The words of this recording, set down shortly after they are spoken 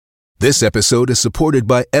This episode is supported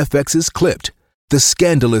by FX's Clipped, the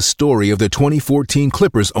scandalous story of the 2014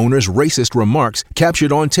 Clippers owner's racist remarks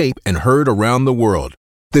captured on tape and heard around the world.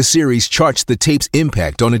 The series charts the tape's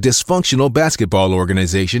impact on a dysfunctional basketball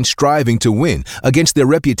organization striving to win against their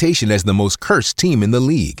reputation as the most cursed team in the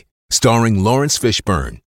league. Starring Lawrence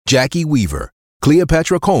Fishburne, Jackie Weaver,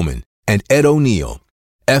 Cleopatra Coleman, and Ed O'Neill.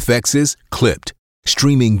 FX's Clipped,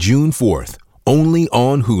 streaming June 4th, only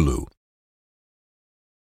on Hulu.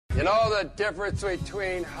 You know the difference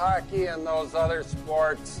between hockey and those other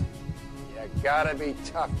sports? You gotta be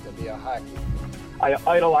tough to be a hockey player.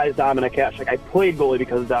 I idolize Dominik Hasek. I played goalie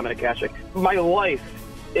because of Dominik Hasek. My life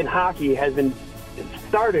in hockey has been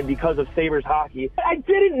started because of Sabres hockey. I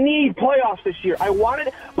didn't need playoffs this year. I wanted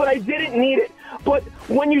it, but I didn't need it. But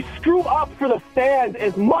when you screw up for the fans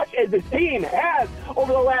as much as this team has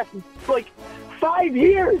over the last, 5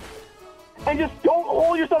 years, and just don't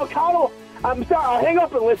hold yourself accountable, I'm sorry. I'll hang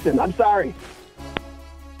up and listen. I'm sorry.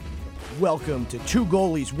 Welcome to Two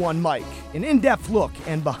Goalies, One Mic, an in-depth look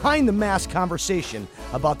and behind-the-mask conversation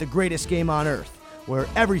about the greatest game on earth, where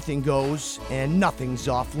everything goes and nothing's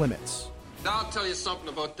off limits. Now I'll tell you something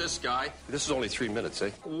about this guy. This is only 3 minutes, eh?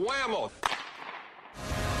 Whammo!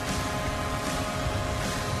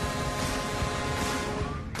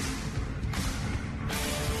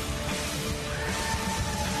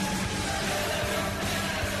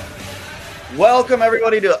 Welcome,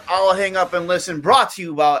 everybody, to I'll Hang Up and Listen, brought to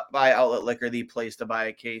you by Outlet Liquor, the place to buy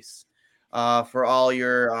a case for all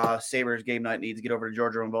your Sabres game night needs. Get over to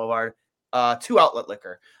Georgia Road Boulevard to Outlet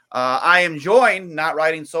Liquor. I am joined, not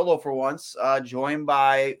riding solo for once, joined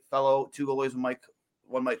by fellow Two Goalies,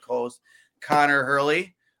 One Mic co-host Connor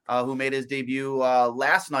Hurley, who made his debut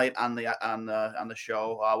last night on the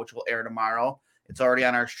show, which will air tomorrow. It's already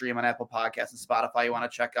on our stream on Apple Podcasts and Spotify. You want to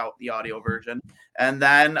check out the audio version. And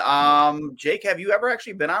then, Jake, have you ever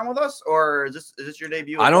actually been on with us, or is this your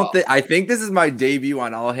debut? I think this is my debut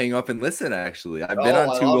on I'll Hang Up and Listen, actually. I've been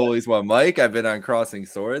on Two Goalies, One Mic. I've been on Crossing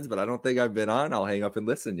Swords, but I don't think I've been on I'll Hang Up and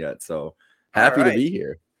Listen yet. So happy to be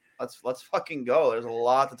here. Let's fucking go. There's a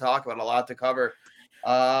lot to talk about, a lot to cover.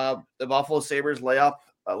 The Buffalo Sabres lay a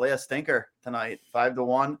stinker tonight,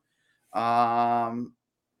 5-1.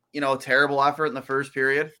 Terrible effort in the first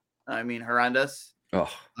period. I mean, horrendous.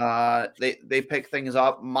 They pick things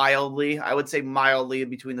up mildly. I would say mildly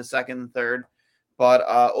between the second and third. But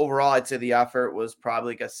overall, I'd say the effort was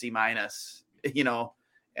probably like a C-,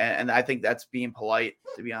 and I think that's being polite,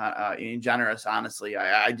 to be generous, honestly.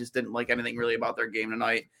 I just didn't like anything really about their game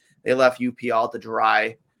tonight. They left UP all to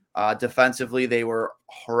dry. Defensively, they were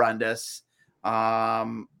horrendous.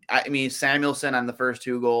 Samuelsson on the first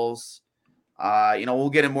two goals.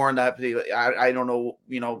 We'll get in more on that. I don't know,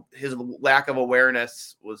 his lack of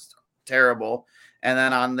awareness was terrible. And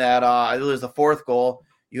then on that, I think it was the fourth goal,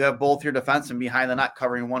 you have both your defensemen behind the net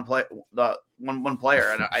covering one player.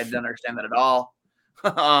 And I didn't understand that at all.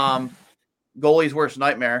 Goalie's worst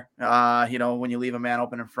nightmare, when you leave a man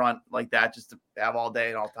open in front like that, just to have all day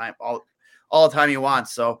and all the time you want.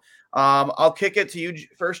 So I'll kick it to you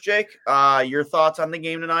first, Jake. Your thoughts on the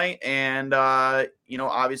game tonight. And,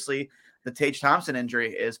 obviously, the Tage Thompson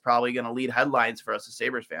injury is probably going to lead headlines for us as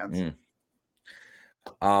Sabres fans.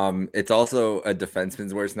 It's also a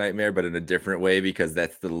defenseman's worst nightmare, but in a different way, because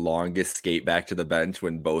that's the longest skate back to the bench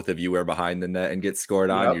when both of you are behind the net and get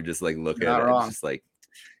scored on. Yep. You're just like, look at it. It's just like,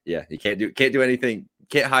 yeah, you can't do anything.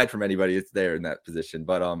 Can't hide from anybody. It's there in that position.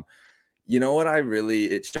 But, what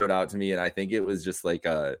it showed out to me. And I think it was just like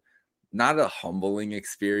not a humbling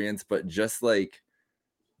experience, but just like,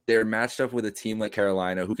 they're matched up with a team like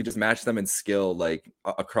Carolina who could just match them in skill,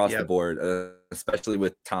 across the board, especially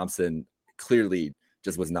with Thompson. Clearly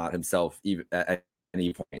just was not himself even at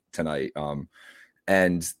any point tonight.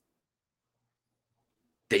 And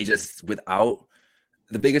they just, without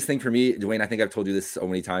the biggest thing for me, Dwayne, I think I've told you this so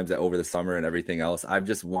many times that over the summer and everything else, I've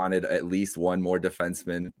just wanted at least one more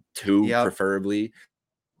defenseman, two preferably.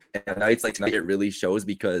 And nights like tonight, it really shows,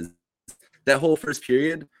 because that whole first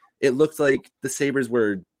period, it looked like the Sabres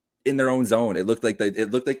were in their own zone. It looked like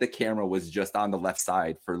the camera was just on the left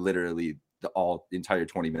side for literally the entire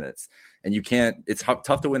 20 minutes. And it's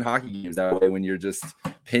tough to win hockey games that way when you're just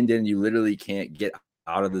pinned in. You literally can't get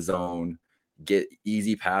out of the zone, get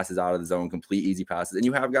easy passes out of the zone, complete easy passes. And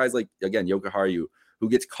you have guys like, again, Jokic Haru, who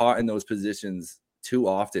gets caught in those positions too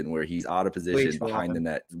often, where he's out of position behind the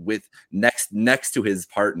net with next to his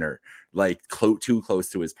partner, too close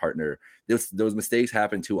to his partner. Those mistakes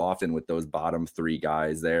happen too often with those bottom three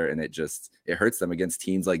guys there, and it hurts them against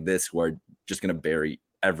teams like this who are just going to bury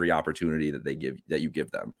every opportunity that you give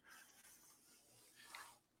them.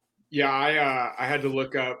 Yeah, I had to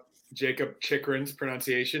look up Jacob Chikrin's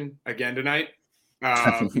pronunciation again tonight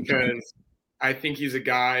because I think he's a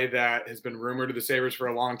guy that has been rumored to the Sabres for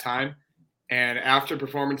a long time. And after a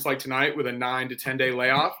performance like tonight with a 9 to 10 day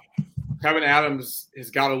layoff, Kevin Adams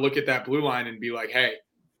has got to look at that blue line and be like, hey,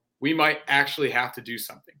 we might actually have to do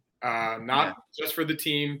something. Not just for the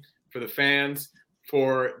team, for the fans,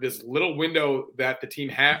 for this little window that the team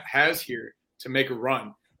has here to make a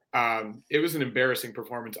run. It was an embarrassing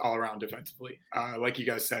performance all around defensively. Like you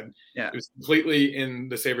guys said, it was completely in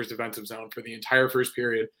the Sabres defensive zone for the entire first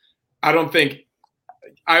period. I don't think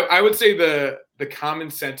I would say the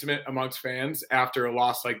common sentiment amongst fans after a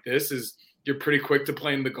loss like this is you're pretty quick to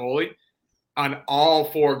blame the goalie on all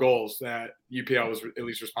 4 goals that UPL was at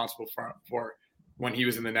least responsible for when he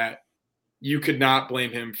was in the net. You could not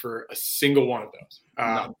blame him for a single one of those.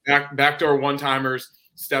 Backdoor one-timers,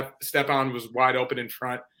 Stepan was wide open in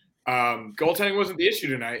front. Goaltending wasn't the issue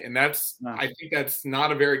tonight, and I think that's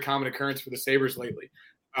not a very common occurrence for the Sabres lately.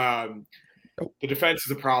 The defense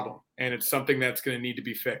is a problem, and it's something that's going to need to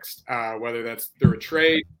be fixed, whether that's through a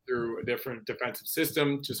trade, through a different defensive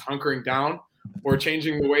system, just hunkering down, or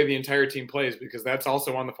changing the way the entire team plays, because that's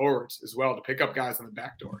also on the forwards as well, to pick up guys on the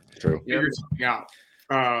back door. True. Figure something out.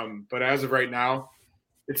 But as of right now,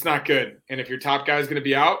 it's not good. And if your top guy is going to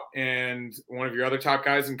be out and one of your other top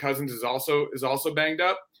guys in Cousins is also banged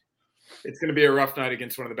up, it's going to be a rough night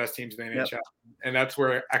against one of the best teams in the NHL. And that's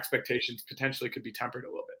where expectations potentially could be tempered a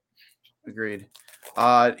little bit. Agreed.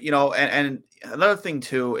 And another thing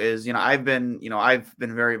too is, I've been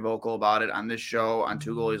very vocal about it on this show, on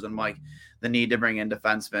Two Goalies and Mike, the need to bring in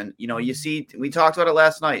defensemen. You see, we talked about it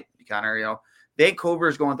last night, Connor. Vancouver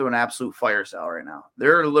is going through an absolute fire sale right now.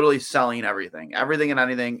 They're literally selling everything and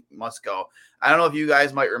anything must go. I don't know if you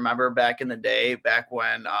guys might remember back in the day, back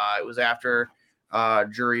when it was after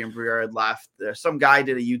Jury and Briere had left. Some guy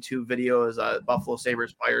did a YouTube video as a Buffalo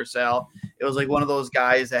Sabres fire sale. It was like one of those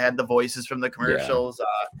guys that had the voices from the commercials.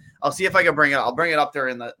 Yeah. I'll see if I can bring it. I'll bring it up there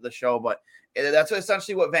in the show, but that's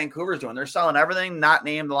essentially what Vancouver's doing. They're selling everything not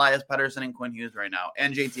named Elias Pettersson and Quinn Hughes right now,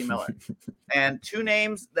 and JT Miller. And 2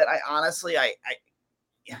 names that I honestly,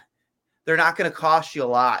 they're not going to cost you a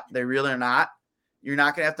lot. They really are not. You're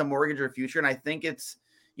not going to have to mortgage your future. And I think it's,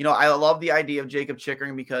 I love the idea of Jacob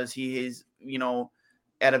Chickering because he is,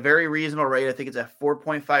 at a very reasonable rate. I think it's at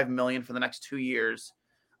 $4.5 million for the next 2 years.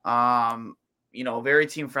 Very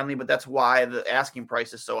team friendly, but that's why the asking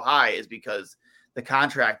price is so high, is because the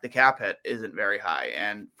contract, the cap hit isn't very high.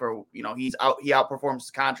 And for, he outperforms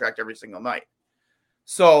his contract every single night.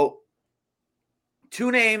 So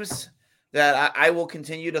 2 names that I will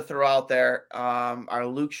continue to throw out there are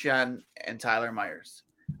Luke Schenn and Tyler Myers.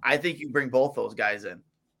 I think you bring both those guys in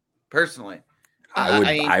personally.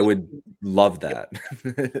 I would love that.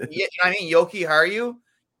 Yoki Haru,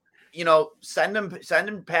 send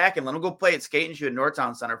him back and let him go play at Skate and Shoot at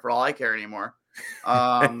Northtown Center for all I care anymore.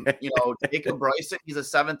 Jacob Bryson, he's a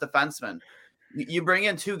 7th defenseman. You bring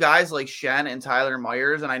in 2 guys like Schenn and Tyler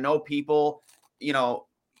Myers, and I know people,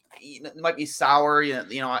 might be sour.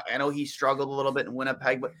 I know he struggled a little bit in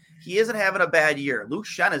Winnipeg, but he isn't having a bad year. Luke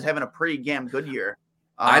Schenn is having a pretty damn good year.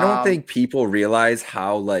 I don't think people realize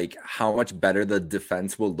how much better the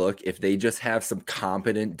defense will look if they just have some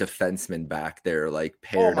competent defensemen back there,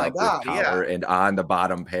 paired up with power and on the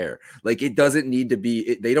bottom pair. It doesn't need to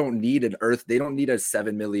be. They don't need a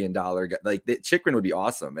 $7 million guy. Chychrun would be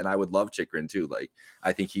awesome, and I would love Chychrun too.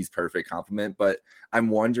 I think he's perfect complement. But I'm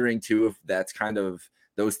wondering too if that's kind of.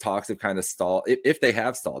 Those talks have kind of stalled. If they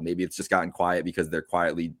have stalled, maybe it's just gotten quiet because they're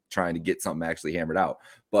quietly trying to get something actually hammered out.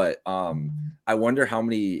 But I wonder how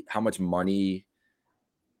much money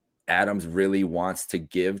Adams really wants to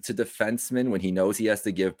give to defensemen when he knows he has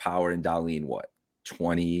to give Power and Dahlin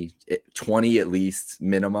 20 at least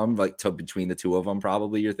minimum, between the 2 of them,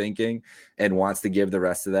 probably, you're thinking, and wants to give the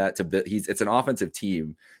rest of that to it's an offensive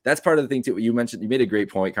team. That's part of the thing too. You made a great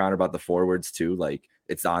point, Connor, about the forwards too.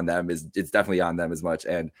 It's on them, it's definitely on them as much.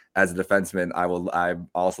 And as a defenseman, I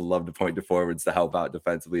also love to point to forwards to help out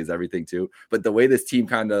defensively is everything too. But the way this team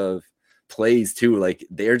kind of plays too,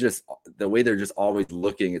 they're just the way they're just always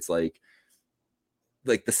looking. It's like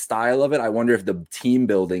the style of it. I wonder if the team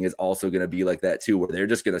building is also going to be like that too, where they're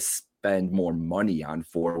just going to spend more money on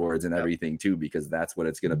forwards and everything too, because that's what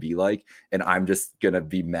it's going to be like. And I'm just going to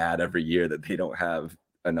be mad every year that they don't have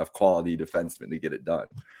enough quality defensemen to get it done.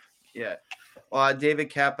 Yeah. David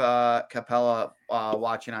Capella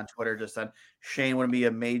watching on Twitter just said Shane would be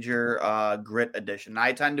a major grit addition.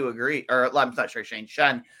 I tend to agree. Or I'm not sure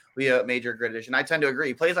Schenn would be a major grit addition. I tend to agree.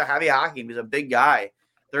 He plays a heavy hockey. He's a big guy,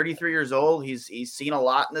 33 years old. He's seen a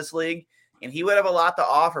lot in this league, and he would have a lot to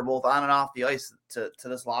offer both on and off the ice to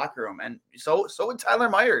this locker room. And so would Tyler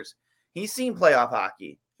Myers. He's seen playoff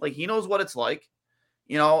hockey. Like, he knows what it's like.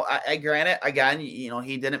 I grant it, again,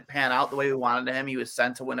 he didn't pan out the way we wanted him. He was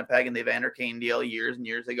sent to Winnipeg in the Evander Kane deal years and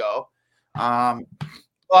years ago.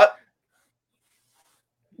 But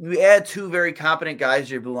you add two very competent guys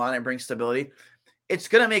to your blue line and bring stability. It's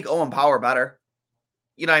going to make Owen Power better.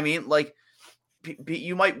 You know what I mean? Like,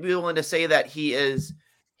 you might be willing to say that he is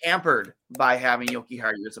hampered by having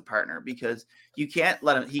Jokiharju as a partner, because you can't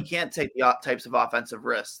let him. He can't take the types of offensive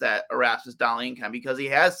risks that Erasmus Dahlin can, because he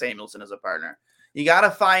has Samuelsson as a partner. You got to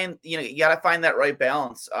find that right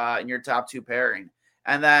balance in your top two pairing,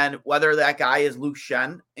 and then whether that guy is Luke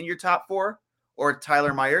Schenn in your top four or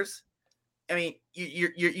Tyler Myers. I mean,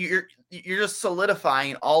 you're just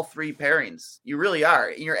solidifying all three pairings. You really are.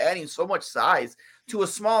 And you're adding so much size to a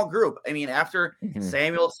small group. I mean, after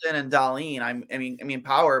Samuelsson and Dahlin, I mean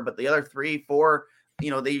Power, but the other 3, 4,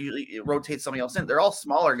 they usually rotate somebody else in. They're all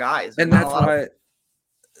smaller guys, and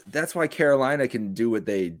that's why Carolina can do what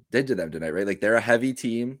they did to them tonight, right? Like, they're a heavy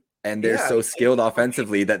team and they're so skilled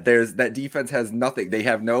offensively that that defense has nothing. They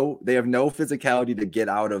have no physicality to get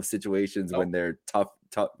out of situations when they're tough,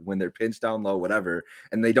 when they're pinched down low, whatever,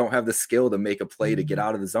 and they don't have the skill to make a play to get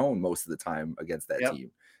out of the zone most of the time against that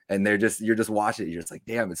team. And you're just watching it. You're just like,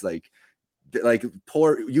 damn, it's like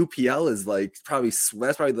poor UPL is like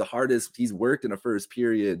that's probably the hardest he's worked in a first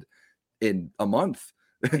period in a month.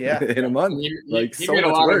 Yeah, in a month. He so made a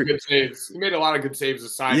much lot work. of good saves. He made a lot of good saves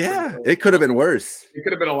aside. Yeah, it could have been worse. It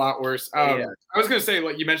could have been a lot worse. I was going to say,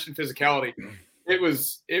 like you mentioned, physicality. It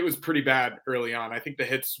was pretty bad early on. I think the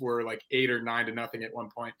hits were like 8 or 9-0 at one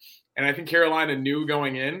point. And I think Carolina knew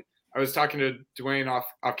going in. I was talking to Dwayne off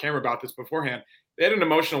camera about this beforehand. They had an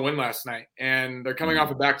emotional win last night, and they're coming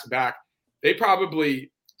off a back-to-back. They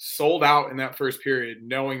probably sold out in that first period,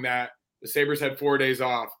 knowing that the Sabres had 4 days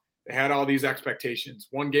off. They had all these expectations.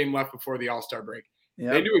 1 game left before the All-Star break.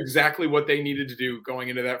 Yep. They knew exactly what they needed to do going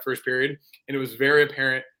into that first period, and it was very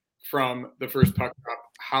apparent from the first puck drop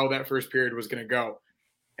how that first period was going to go.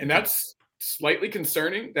 And that's slightly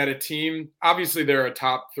concerning that a team, obviously they're a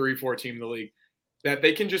top 3-4 team in the league, that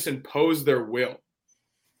they can just impose their will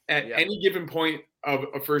at any given point of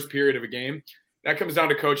a first period of a game. That comes down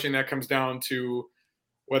to coaching. That comes down to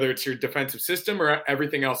whether it's your defensive system or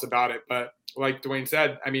everything else about it. But like Dwayne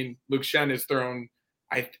said, I mean, Luke Schenn has thrown,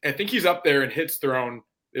 I think he's up there in hits thrown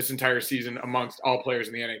this entire season amongst all players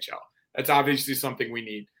in the NHL. That's obviously something we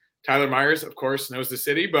need. Tyler Myers, of course, knows the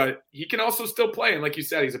city, but he can also still play. And like you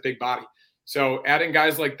said, he's a big body. So adding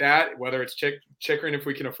guys like that, whether it's Chychrun if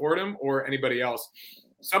we can afford him or anybody else,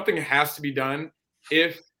 something has to be done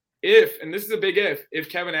if, and this is a big if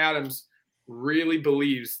Kevin Adams really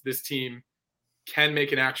believes this team can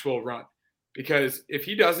make an actual run. Because if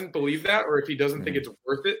he doesn't believe that, or if he doesn't think it's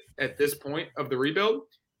worth it at this point of the rebuild,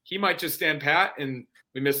 he might just stand pat and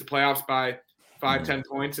we miss the playoffs by 5-10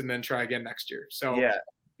 points and then try again next year. So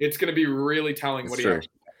it's going to be really telling what he actually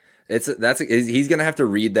he's going to have to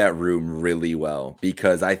read that room really well,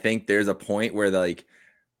 because I think there's a point where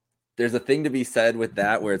there's a thing to be said with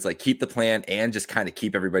that, where it's like keep the plan and just kind of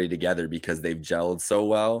keep everybody together because they've gelled so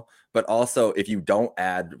well. But also, if you don't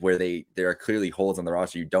add where there are clearly holes on the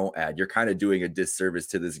roster, you don't add, you're kind of doing a disservice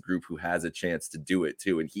to this group who has a chance to do it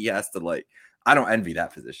too. And he has to I don't envy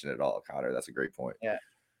that position at all, Connor. That's a great point. Yeah.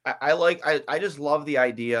 I just love the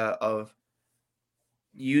idea of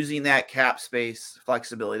using that cap space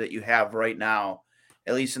flexibility that you have right now,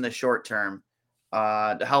 at least in the short term,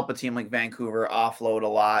 to help a team like Vancouver offload a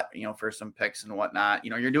lot, for some picks and whatnot.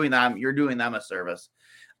 You're doing them a service.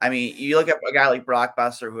 I mean, you look at a guy like Brock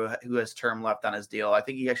Besser who has term left on his deal. I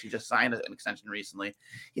think he actually just signed an extension recently.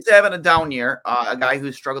 He's having a down year, a guy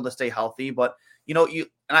who's struggled to stay healthy. But,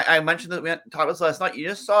 I mentioned that we talked about this last night. You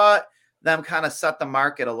just saw them kind of set the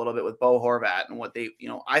market a little bit with Bo Horvat and what they,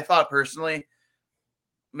 I thought personally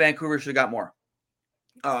Vancouver should have got more.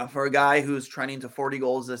 For a guy who's trending to 40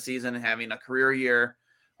 goals this season and having a career year,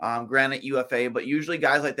 granted UFA, but usually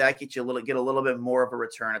guys like that get a little bit more of a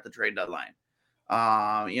return at the trade deadline.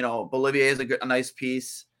 Bolivier is a nice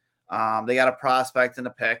piece. They got a prospect and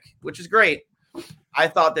a pick, which is great. I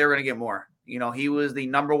thought they were going to get more. He was the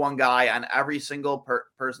number one guy on every single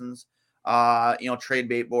person's, trade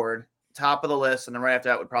bait board, top of the list. And then right after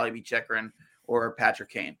that would probably be Chychrun or Patrick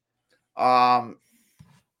Kane.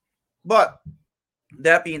 But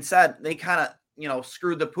that being said, they kind of,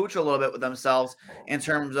 screwed the pooch a little bit with themselves in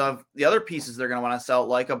terms of the other pieces they're going to want to sell,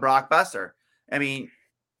 like a Brock Besser. I mean,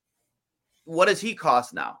 what does he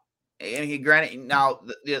cost now? And granted, now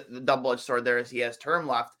the double-edged sword there is he has term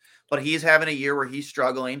left, but he's having a year where he's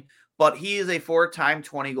struggling. But he is a 4-time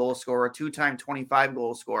 20-goal scorer, a 2-time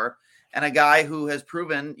 25-goal scorer, and a guy who has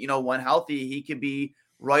proven, when healthy, he could be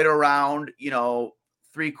right around,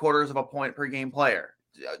 3/4 of a point per game player,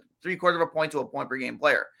 3/4 of a point to a point per game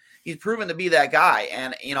player. He's proven to be that guy.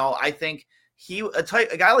 And, I think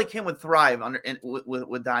a guy like him would thrive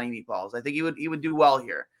with Donnie Meatballs. I think he would do well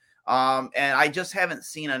here. And I just haven't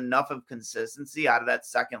seen enough of consistency out of that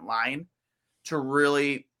second line to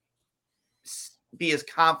really be as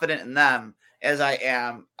confident in them as I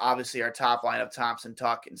am, obviously, our top line of Thompson,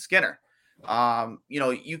 Tuck, and Skinner.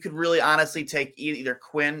 You could really honestly take either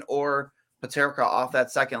Quinn or Peterka off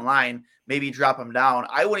that second line, maybe drop them down.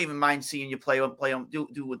 I wouldn't even mind seeing you play them,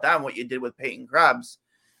 do with them what you did with Peyton Krebs.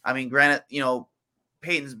 I mean, granted,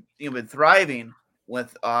 Peyton's been thriving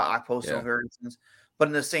with Okposo and Ferguson's, but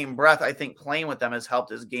in the same breath, I think playing with them has helped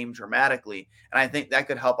his game dramatically, and I think that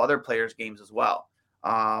could help other players' games as well.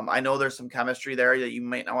 I know there's some chemistry there that you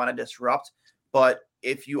might not want to disrupt, but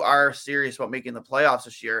if you are serious about making the playoffs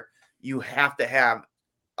this year, you have to have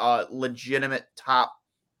a legitimate top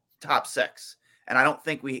six, and I don't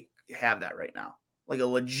think we have that right now. Like a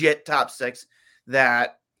legit top six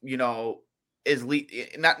that is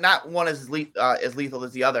not one as lethal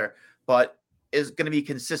as the other, but is going to be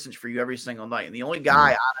consistent for you every single night. And the only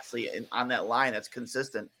guy, honestly, on that line that's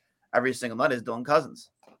consistent every single night is Dylan Cousins.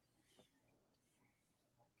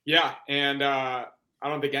 Yeah, and I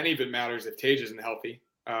don't think any of it matters if Tage isn't healthy.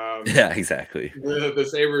 Yeah, exactly. The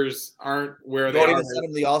Sabres aren't where they are. Going to send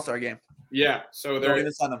them the All-Star game. Yeah, so they're going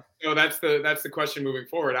to send them. So that's the question moving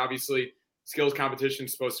forward. Obviously, skills competition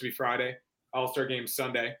is supposed to be Friday. All-Star game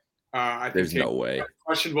Sunday. I think there's no way.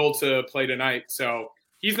 Questionable to play tonight, so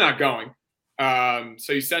he's not going.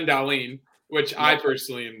 So you send Darlene, which I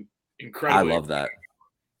personally am incredibly. I love that.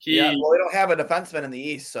 We don't have a defenseman in the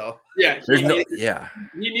East, so he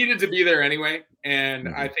needed to be there anyway, and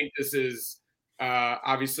I think this is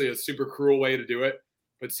obviously a super cruel way to do it.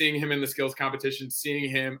 But seeing him in the skills competition, seeing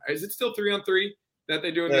him, is it still 3-on-3 that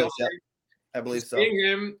they do in the All-Star? Yeah. I believe so. Seeing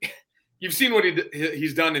him, you've seen what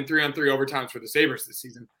he's done in 3-on-3 overtimes for the Sabres this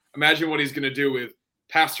season. Imagine what he's going to do with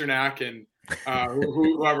Pasternak and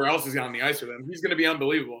whoever else is on the ice with him. He's going to be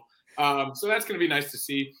unbelievable. So that's going to be nice to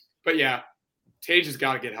see. But yeah, Tage has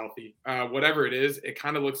got to get healthy. Whatever it is, it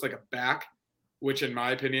kind of looks like a back, which in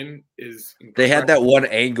my opinion is incredible. They had that one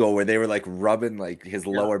angle where they were like rubbing like his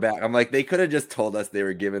lower back. I'm like, they could have just told us they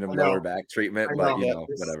were giving him lower back treatment, but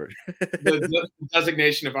whatever. the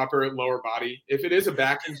designation of upper and lower body. If it is a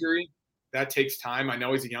back injury, that takes time. I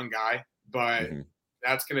know he's a young guy, but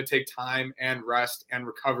that's going to take time and rest and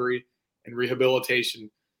recovery and rehabilitation.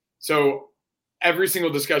 So every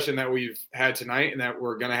single discussion that we've had tonight and that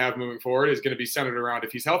we're going to have moving forward is going to be centered around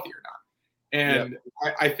if he's healthy or not. And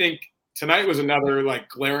I think tonight was another like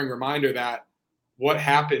glaring reminder that what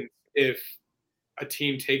happens if a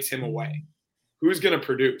team takes him away? Who's going to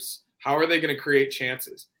produce? How are they going to create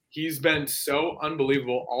chances? He's been so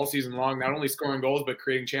unbelievable all season long, not only scoring goals, but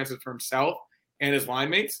creating chances for himself and his line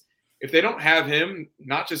mates. If they don't have him,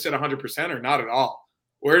 not just at 100% or not at all,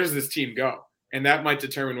 where does this team go? And that might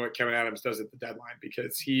determine what Kevin Adams does at the deadline,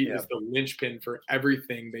 because he is the linchpin for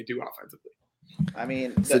everything they do offensively. I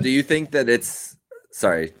mean, so do you think that it's –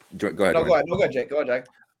 sorry, go ahead. No, go ahead, Jake. Go ahead, Jake.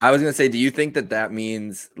 I was going to say, do you think that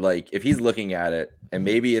means, like, if he's looking at it, and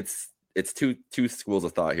maybe it's two schools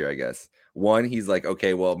of thought here, I guess. One, he's like,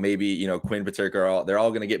 okay, well, maybe, Quinn, Peterka, they're all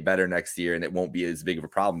going to get better next year, and it won't be as big of a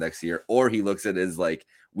problem next year. Or he looks at it as like,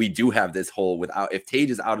 we do have this hole if Tage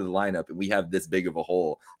is out of the lineup and we have this big of a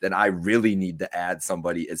hole, then I really need to add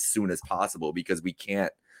somebody as soon as possible, because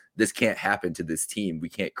this can't happen to this team. We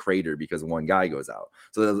can't crater because one guy goes out.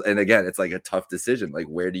 So, and again, it's like a tough decision. Like,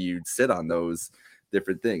 where do you sit on those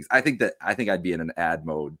different things? I think I'd be in an ad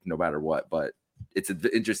mode no matter what, but it's an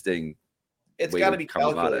interesting. It's got to be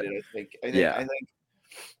calculated. I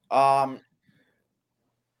think.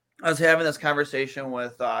 I was having this conversation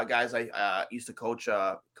with guys I used to coach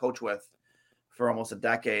with for almost a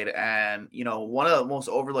decade, and one of the most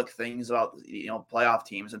overlooked things about playoff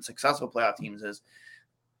teams and successful playoff teams is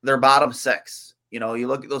their bottom six. You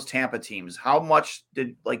look at those Tampa teams. How much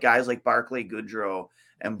did guys like Barclay Goodrow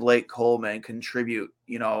and Blake Coleman contribute?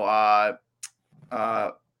 Palat,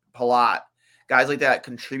 guys like that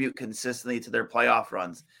contribute consistently to their playoff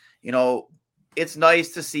runs. It's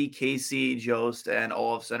nice to see Casey, Jost, and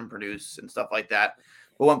Olofsson produce and stuff like that.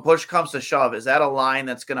 But when push comes to shove, is that a line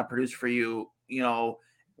that's going to produce for you, in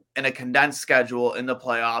a condensed schedule in the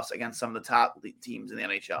playoffs against some of the top teams in the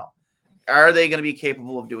NHL? Are they going to be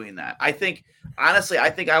capable of doing that? Honestly, I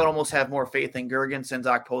would almost have more faith in Gergensen,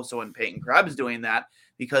 Okposo, and Peyton Krebs doing that,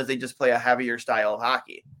 because they just play a heavier style of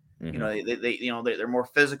hockey. Mm-hmm. They're more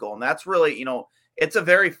physical, and that's really, it's a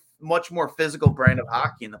very much more physical brand of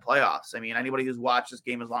hockey in the playoffs. I mean, anybody who's watched this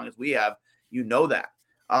game as long as we have, that.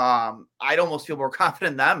 I'd almost feel more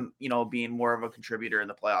confident in them, being more of a contributor in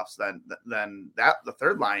the playoffs than the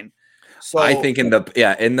third line. So I think in the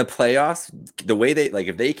playoffs, the way they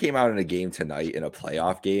if they came out in a game tonight in a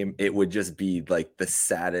playoff game, it would just be like the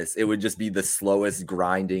saddest. It would just be the slowest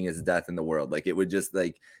grinding as death in the world. It would just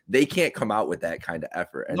they can't come out with that kind of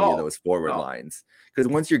effort, any of those forward lines.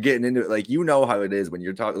 Because once you're getting into it, how it is when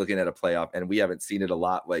you're looking at a playoff, and we haven't seen it a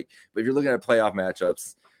lot. But if you're looking at playoff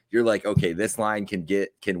matchups, you're like, okay, this line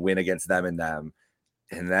can win against them and them.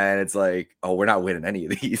 And then it's like, oh, we're not winning any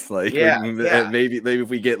of these. Maybe if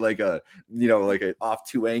we get a off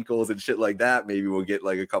 2 ankles and shit like that, maybe we'll get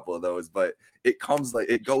a couple of those. But it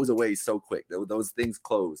goes away so quick. Those things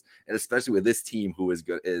close, and especially with this team who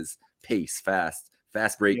is pace, fast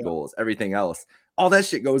break goals, everything else. All that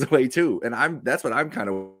shit goes away too. And that's what I'm kind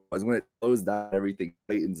of was when it slows down, everything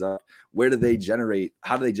tightens up. Where do they generate?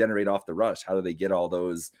 How do they generate off the rush? How do they get all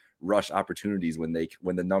those rush opportunities when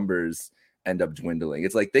the numbers end up dwindling?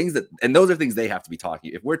 It's things and those are things they have to be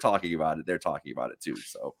talking. If we're talking about it, they're talking about it too.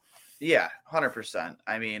 So yeah, 100%.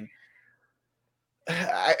 I mean,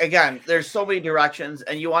 again, there's so many directions,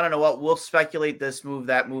 and you want to know what we'll speculate this move,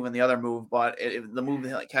 that move, and the other move, but the move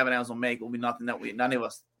that Kevin Adams will make will be nothing that none of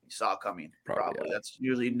us saw coming. Probably. Yeah. That's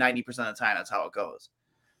usually 90% of the time. That's how it goes.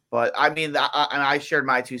 But I mean, I shared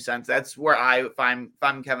my 2 cents. That's where if I'm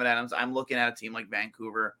Kevin Adams, I'm looking at a team like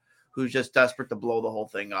Vancouver, who's just desperate to blow the whole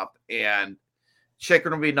thing up. And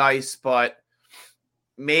Chychrun would be nice, but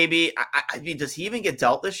maybe I mean, does he even get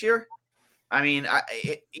dealt this year? I mean,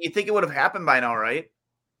 you think it would have happened by now, right?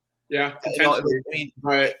 Yeah, potentially.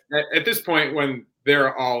 But at this point, when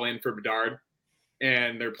they're all in for Bedard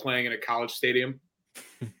and they're playing in a college stadium,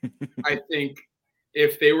 I think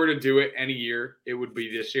if they were to do it any year, it would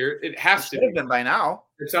be this year. It has to have been by now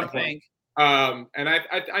at some point. And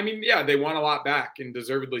I mean, yeah, they won a lot back, and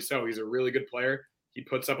deservedly so. He's a really good player. He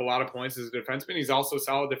puts up a lot of points as a defenseman. He's also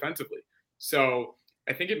solid defensively. So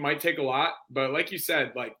I think it might take a lot, but like you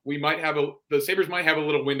said, the Sabres might have a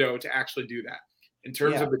little window to actually do that in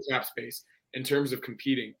terms of the cap space, in terms of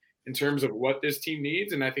competing, in terms of what this team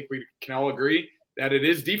needs. And I think we can all agree that it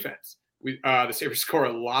is defense. The Sabres score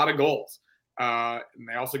a lot of goals, and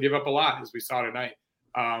they also give up a lot, as we saw tonight.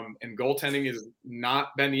 And goaltending has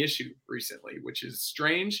not been the issue recently, which is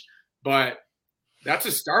strange, but that's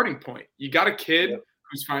a starting point. You got a kid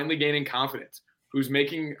who's finally gaining confidence, who's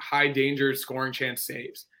making high danger scoring chance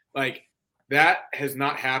saves. That has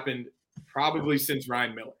not happened probably since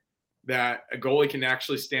Ryan Miller, that a goalie can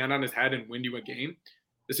actually stand on his head and win you a game.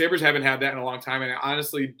 The Sabres haven't had that in a long time, and I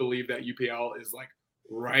honestly believe that UPL is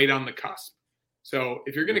right on the cusp. So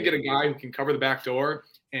if you're going to get a guy who can cover the back door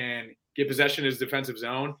and get possession in his defensive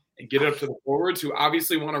zone and get it up to the forwards who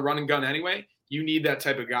obviously want to run and gun anyway, you need that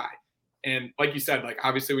type of guy. And like you said,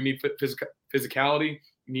 obviously we need physicality.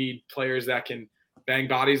 You need players that can bang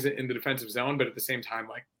bodies in the defensive zone, but at the same time,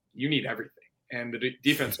 you need everything. And the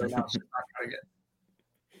defense right now is not cutting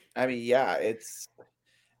it. I mean, yeah, it's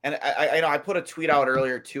 – and I know I put a tweet out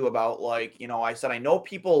earlier too about I said, I know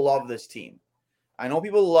people love this team. I know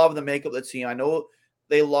people love the makeup of the team. I know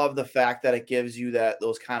they love the fact that it gives you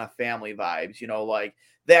those kind of family vibes,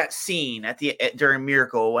 that scene during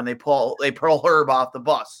Miracle when they pull Herb off the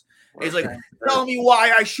bus. He's like, tell me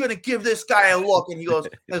why I shouldn't give this guy a look. And he goes,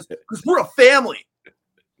 because we're a family.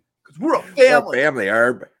 Because we're a family. We're a family,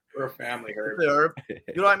 Herb. We're a family, Herb.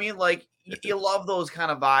 You know what I mean? You love those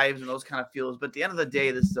kind of vibes and those kind of feels. But at the end of the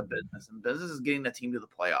day, this is a business. And business is getting the team to the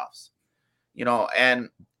playoffs. And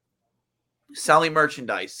selling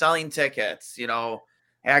merchandise, selling tickets,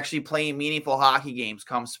 actually playing meaningful hockey games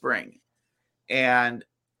come spring. And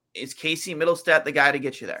is Casey Middlestat the guy to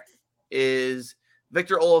get you there? Is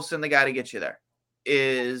Victor Olofsson the guy to get you there?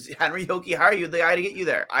 Is Henry Jokiharju the guy to get you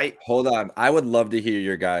there? Hold on. I would love to hear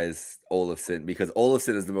your guys Olofsson, because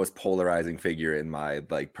Olofsson is the most polarizing figure in my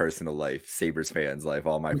personal life, Sabres fans life,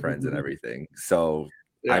 all my friends and everything. So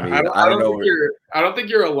yeah, I mean, I don't think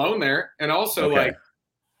you're alone there. And also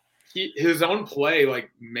his own play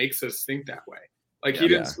makes us think that way. He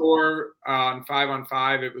didn't score on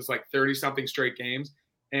 5-on-5. It was 30 something straight games.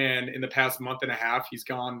 And in the past month and a half, he's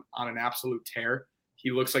gone on an absolute tear. He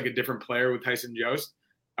looks like a different player with Tyson Jost.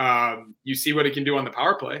 You see what he can do on the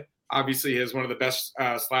power play. Obviously, he has one of the best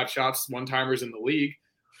slap shots, one-timers in the league.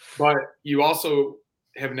 But you also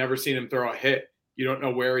have never seen him throw a hit. You don't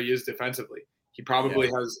know where he is defensively. He probably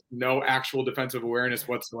has no actual defensive awareness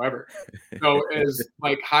whatsoever. So as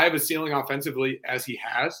high of a ceiling offensively as he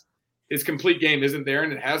has, his complete game isn't there,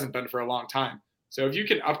 and it hasn't been for a long time. So if you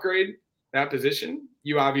can upgrade that position,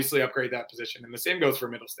 you obviously upgrade that position. And the same goes for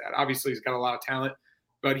Middlestat. Obviously, he's got a lot of talent,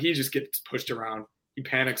 but he just gets pushed around. He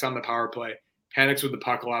panics on the power play. panics with the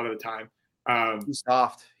puck a lot of the time. He's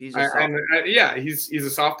soft. He's just soft. He's a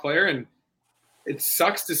soft player, and it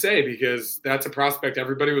sucks to say because that's a prospect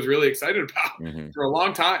everybody was really excited about for a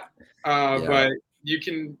long time. But you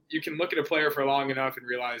can look at a player for long enough and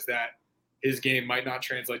realize that his game might not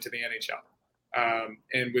translate to the NHL.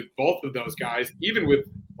 And with both of those guys, even with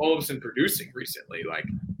Olofsson producing recently, like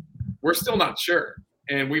we're still not sure,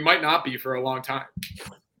 and we might not be for a long time.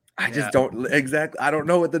 I just don't exactly. I don't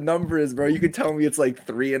know what the number is, bro. You could tell me it's like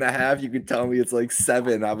 3.5. You could tell me it's like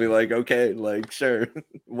 7. I'll be like, okay, like sure,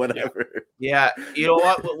 whatever. Yeah, you know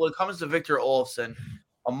what? When it comes to Victor Olofsson,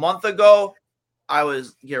 a month ago, I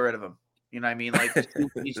was get rid of him. You know what I mean? Like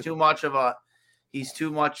he's too much. He's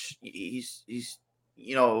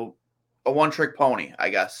you know, a one-trick pony, I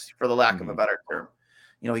guess, for the lack of a better term.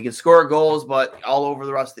 You know, he can score goals, but all over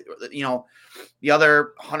the rest, you know, the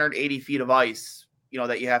other 180 feet of ice, you know,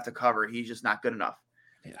 that you have to cover, he's just not good enough.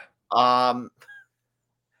 Yeah. I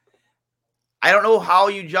don't know how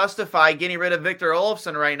you justify getting rid of Victor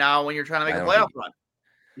Olofsson right now when you're trying to make a playoff run.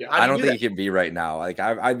 Yeah, I don't think he can be right now. Like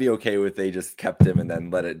I'd be okay with they just kept him and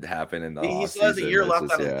then let it happen in the he still has a year left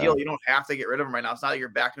on his deal. You don't have to get rid of him right now. It's not like you're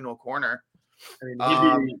backed into a corner.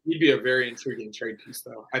 I mean, he'd be a very intriguing trade piece,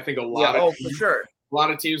 though. I think a lot of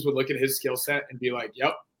teams would look at his skill set and be like,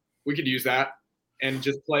 "Yep, we could use that," and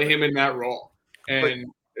just play him in that role and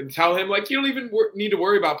tell him like, "You don't even need to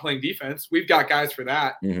worry about playing defense. We've got guys for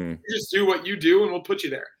that. You just do what you do, and we'll put you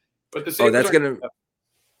there." But the Sabres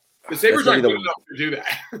aren't good enough to do that.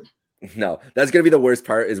 No, that's gonna be the worst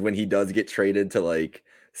part is when he does get traded to like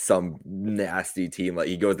some nasty team, like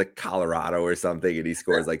he goes to Colorado or something and he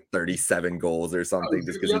scores like 37 goals or something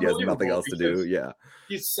just because he has nothing else to do. Yeah,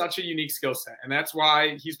 he's such a unique skill set, and that's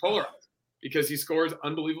why he's polarized, because he scores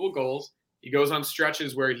unbelievable goals. He goes on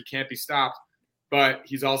stretches where he can't be stopped, but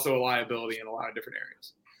he's also a liability in a lot of different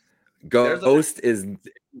areas.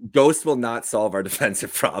 Ghost will not solve our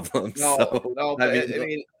defensive problems. I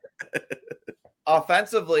mean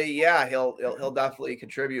offensively, yeah, he'll definitely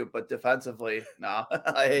contribute, but defensively, no,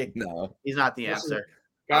 he's not the answer.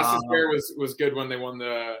 Gostisbehere was good when they won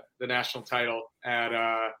the national title at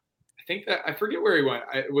I forget where he went.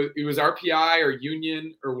 It was RPI or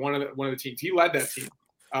Union or one of the teams. He led that team,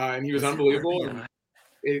 and he was unbelievable. And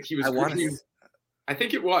he was. I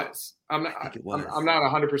think it was. I'm not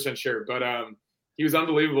 100% sure, but he was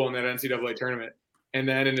unbelievable in that NCAA tournament. And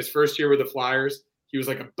then in his first year with the Flyers, he was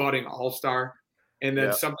like a budding all-star. And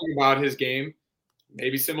then something about his game,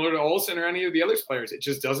 maybe similar to Olsen or any of the other players, it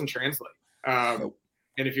just doesn't translate. And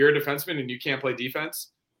if you're a defenseman and you can't play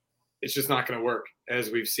defense, it's just not going to work,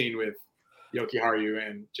 as we've seen with Yoki Haru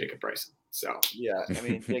and Jacob Bryson. So yeah, I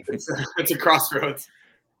mean, it's a crossroads.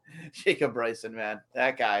 Jacob Bryson, man,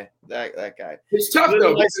 that guy. It's tough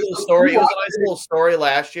though. It was a nice little story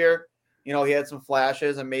last year. You know, he had some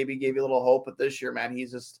flashes and maybe gave you a little hope, but this year, man, he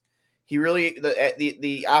really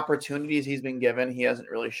the opportunities he's been given, he hasn't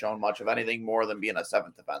really shown much of anything more than being a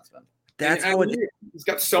seventh defenseman. That's how he's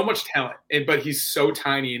got so much talent, but he's so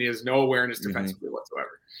tiny and he has no awareness defensively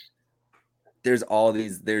whatsoever. There's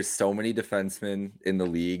so many defensemen in the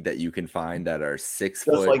league that you can find that are 6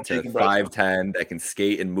 foot like to 5'10" that can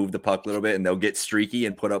skate and move the puck a little bit, and they'll get streaky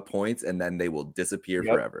and put up points, and then they will disappear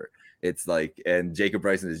forever. It's like, and Jacob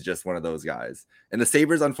Bryson is just one of those guys. And the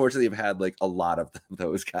Sabres, unfortunately, have had like a lot of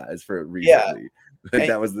those guys for recently. Yeah.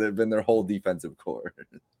 That was been their whole defensive core.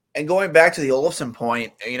 And going back to the Olofsson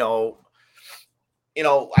point, you know,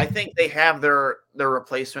 I think they have their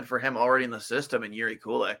replacement for him already in the system in Yuri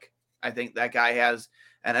Kulik. I think that guy has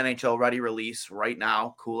an NHL ready release right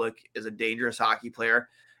now. Kulik is a dangerous hockey player.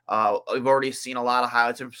 We've already seen a lot of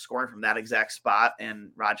highlights of scoring from that exact spot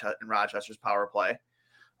in Rochester's power play.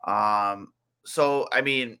 So, I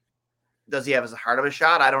mean, does he have as hard of a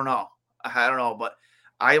shot? I don't know, but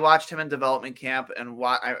I watched him in development camp, and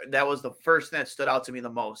that was the first thing that stood out to me the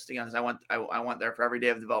most. Because I went there for every day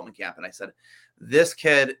of development camp, and I said, this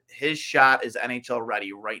kid, his shot is NHL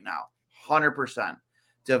ready right now, 100%.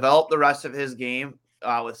 Develop the rest of his game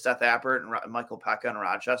with Seth Appert and Michael Pekka in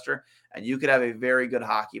Rochester, and you could have a very good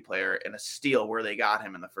hockey player and a steal where they got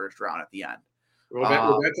him in the first round at the end.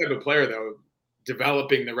 Well, that type of player, though,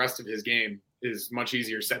 developing the rest of his game is much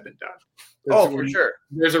easier said than done. For sure.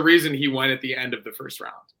 There's a reason he went at the end of the first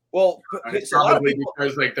round. Well, it's probably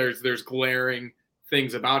because like there's glaring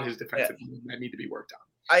things about his defensive game that need to be worked on.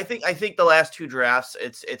 I think the last 2 drafts,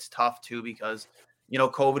 it's tough too, because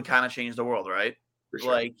COVID kind of changed the world, right? Sure.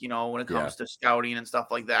 Like, when it comes to scouting and stuff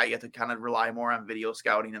like that, you have to kind of rely more on video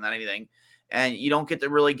scouting than anything. And you don't get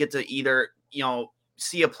to either,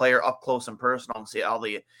 see a player up close and personal and see all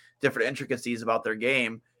the different intricacies about their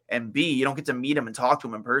game and B, you don't get to meet them and talk to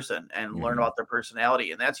them in person and learn about their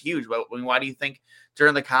personality. And that's huge. But why do you think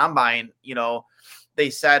during the combine, they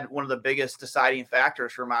said one of the biggest deciding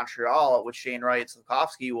factors for Montreal with Shane Wright and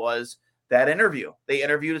Slafkovsky was that interview. They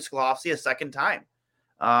interviewed Slafkovsky a second time.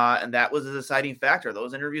 And that was a deciding factor.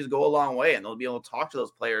 Those interviews go a long way, and they'll be able to talk to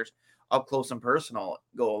those players up close and personal,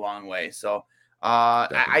 go a long way. So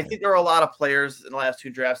I think there were a lot of players in the last 2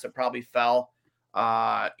 drafts that probably fell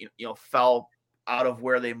out of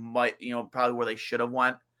where they might, probably where they should have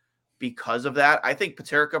went because of that. I think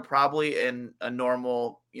Peterka probably in a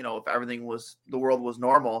normal, if everything was, the world was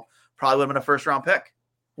normal, probably would have been a first-round pick.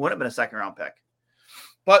 Wouldn't have been a second-round pick.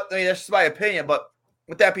 But I mean, that's just my opinion. But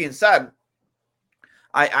with that being said,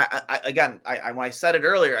 I when I said it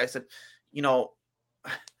earlier, I said,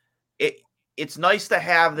 it's nice to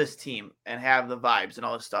have this team and have the vibes and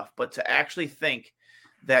all this stuff, but to actually think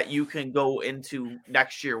that you can go into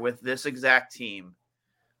next year with this exact team,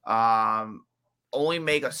 only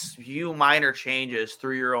make a few minor changes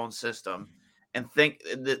through your own system, and think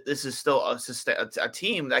that this is still a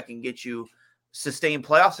team that can get you sustained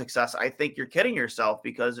playoff success, I think you're kidding yourself,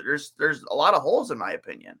 because there's a lot of holes in my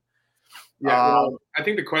opinion. Yeah, I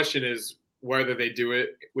think the question is whether they do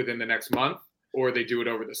it within the next month or they do it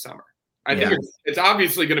over the summer. I think it's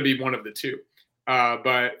obviously going to be one of the two.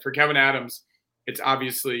 But for Kevin Adams, it's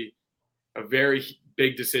obviously a very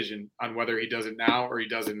big decision on whether he does it now or he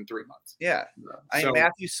does it in 3 months. Yeah.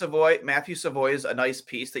 Matthew Savoy is a nice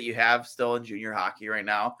piece that you have still in junior hockey right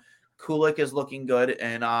now. Kulik is looking good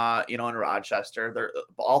in Rochester. They're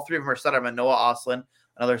all 3 of them are centermen. Noah Ostlund,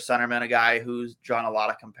 another centerman, a guy who's drawn a lot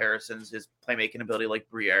of comparisons, his playmaking ability like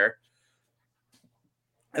Briere.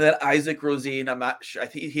 And then Isaac Rosine, I'm not sure. I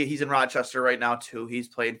think he's in Rochester right now too. He's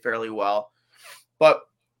played fairly well. But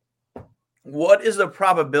what is the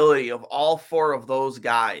probability of all 4 of those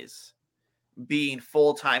guys being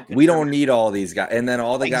full-time? We don't need all these guys. And then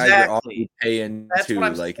all the guys are already paying too.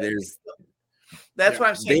 Like that's what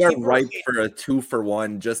I'm saying. They are ripe for a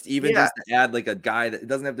 2-for-1. Just to add like a guy that, it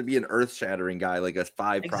doesn't have to be an earth-shattering guy, like a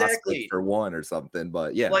 5 prospect for 1 or something.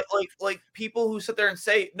 But yeah, like people who sit there and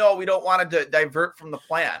say, no, we don't want to divert from the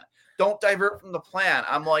plan. Don't divert from the plan.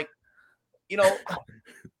 I'm like,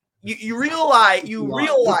 you realize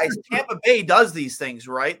Tampa Bay does these things,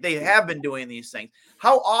 right? They have been doing these things.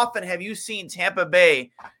 How often have you seen Tampa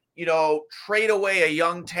Bay, trade away a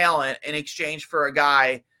young talent in exchange for a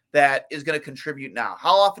guy that is going to contribute now?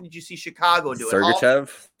 How often did you see Chicago do it?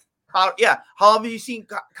 Sergachev? How often have you seen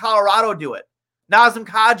Colorado do it? Nazem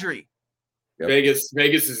Kadri. Yep.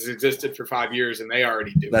 Vegas has existed for 5 years, and they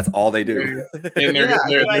already do. That's all they do. And they're gonna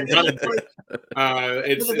do it.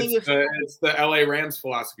 It's the LA Rams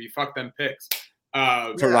philosophy. Fuck them picks.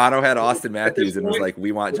 Toronto had Austin Matthews and was like,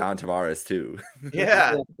 we want John Tavares too.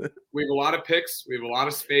 Yeah. We have a lot of picks. We have a lot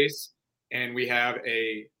of space, and we have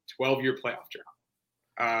a 12-year playoff drought.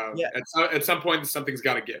 At some point, something's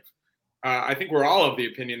got to give. I think we're all of the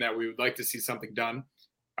opinion that we would like to see something done.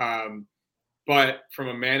 But from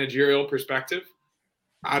a managerial perspective,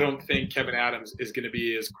 I don't think Kevin Adams is going to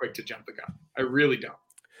be as quick to jump the gun. I really don't.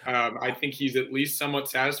 I think he's at least somewhat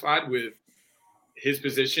satisfied with his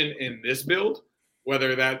position in this build,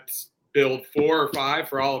 whether that's build 4 or 5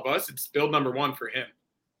 for all of us. It's build number 1 for him.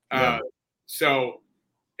 So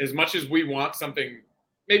as much as we want something,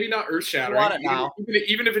 maybe not earth-shattering,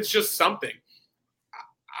 even if it's just something,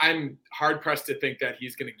 I'm hard-pressed to think that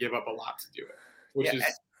he's going to give up a lot to do it,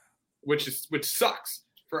 which sucks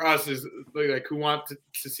for us, is like who want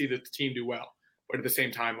to see the team do well, but at the same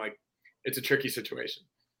time, like, it's a tricky situation.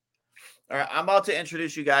 All right, I'm about to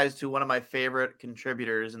introduce you guys to one of my favorite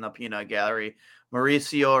contributors in the peanut gallery,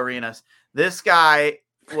 Mauricio Arenas. This guy,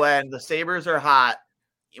 when the Sabres are hot,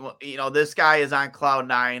 this guy is on cloud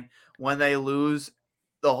 9. When they lose,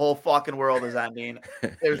 the whole fucking world is ending.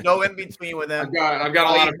 There's no in between with him. I've got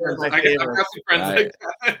a lot of friends. I've got some friends like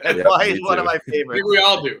that. That's why he's one of my favorites. I think we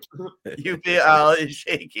all do. UPL is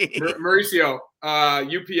shaky. Mauricio,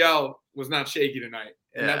 UPL was not shaky tonight,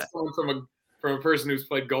 and that's coming from a person who's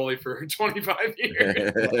played goalie for 25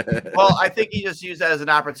 years. Well, I think he just used that as an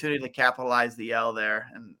opportunity to capitalize the L there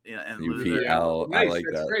and lose it. UPL, nice. I like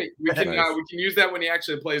that's that. Great. We can use that when he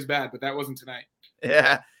actually plays bad, but that wasn't tonight.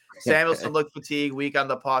 Yeah. Samuelson looked fatigued, weak on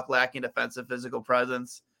the puck, lacking defensive physical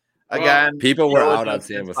presence. Again, people were out on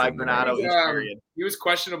Samuelson. He was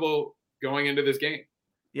questionable going into this game.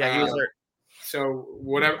 Yeah, he was hurt. So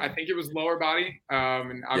whatever, I think it was lower body,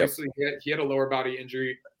 and obviously he had a lower body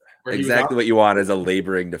injury. Exactly what you want as a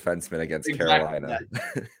laboring defenseman against Carolina.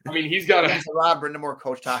 I mean, he's got a Rob Brindamore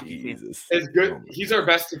coach hockey. It's good. He's our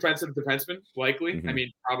best defensive defenseman, likely. Mm-hmm. I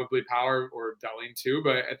mean, probably Power or Dahlin too,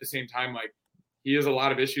 but at the same time, like, he has a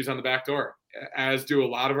lot of issues on the back door, as do a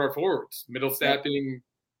lot of our forwards. Middlestat being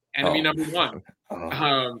enemy number one.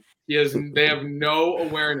 They have no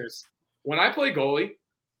awareness. When I play goalie,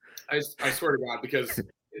 I swear to God, because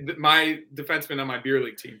my defensemen on my beer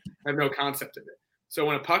league team have no concept of it. So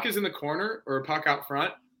when a puck is in the corner or a puck out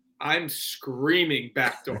front, I'm screaming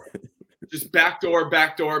backdoor. Just backdoor,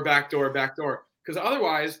 backdoor, backdoor, backdoor. Because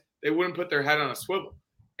otherwise, they wouldn't put their head on a swivel.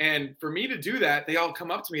 And for me to do that, they all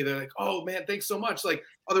come up to me. They're like, oh, man, thanks so much. Like,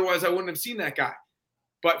 otherwise, I wouldn't have seen that guy.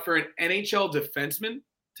 But for an NHL defenseman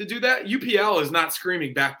to do that, UPL is not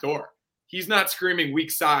screaming backdoor. He's not screaming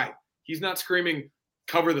weak side. He's not screaming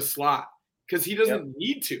cover the slot because he doesn't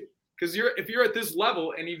need to. Because if you're at this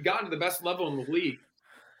level and you've gotten to the best level in the league,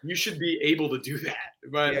 you should be able to do that.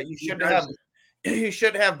 But you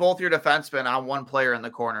should have both your defensemen on one player in the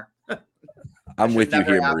corner. I'm with you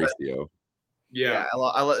here, Mauricio. Yeah.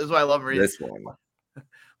 This is why I love Mauricio. This one.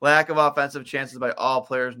 Lack of offensive chances by all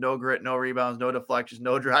players. No grit, no rebounds, no deflections,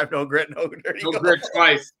 no drive, no grit, no dirty. No grit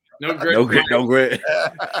twice. No grit. No grit.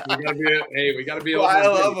 We gotta be able to. I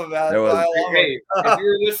love him, man. If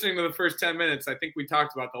you're listening to the first 10 minutes, I think we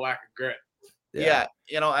talked about the lack of grit. Yeah,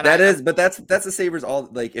 and that's the Sabres. All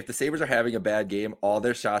like if the Sabres are having a bad game, all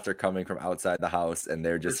their shots are coming from outside the house, and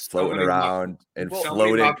they're just floating around and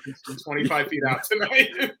floating from 25 feet out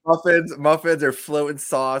tonight. muffins are floating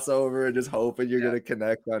sauce over and just hoping you're gonna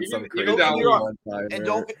connect on some crazy one time.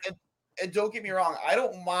 And don't get me wrong, I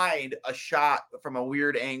don't mind a shot from a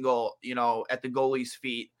weird angle, at the goalie's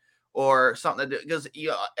feet or something, because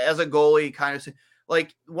as a goalie, kind of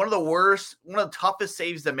like one of the toughest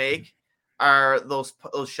saves to make are those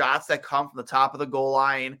shots that come from the top of the goal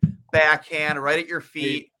line, backhand, right at your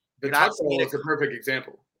feet. The Tuck goal is a perfect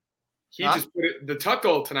example. The Tuck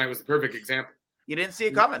goal tonight was the perfect example. You didn't see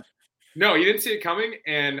it coming. No, you didn't see it coming,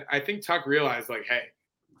 and I think Tuck realized, like, hey,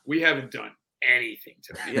 we haven't done anything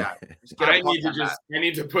tonight. Yeah, I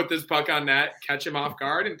need to put this puck on net, catch him off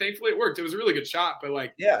guard, and thankfully it worked. It was a really good shot, but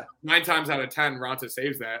 9 times out of 10, Raanta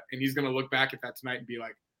saves that, and he's going to look back at that tonight and be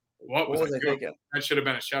like, what was I thinking? That should have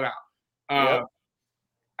been a shutout.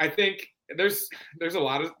 I think there's a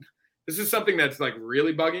lot of – this is something that's, like,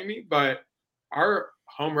 really bugging me, but our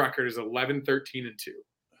home record is 11-13-2,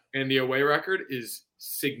 and the away record is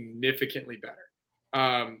significantly better.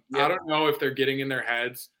 I don't know if they're getting in their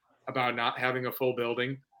heads about not having a full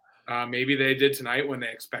building. Maybe they did tonight when they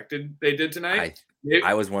expected they did tonight.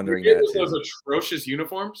 I was wondering that too. Those atrocious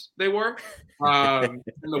uniforms they wore and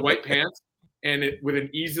the white pants, and with an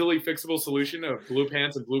easily fixable solution of blue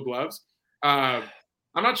pants and blue gloves. I'm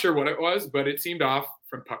not sure what it was, but it seemed off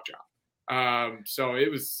from puck drop. So it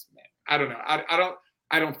was, I don't know.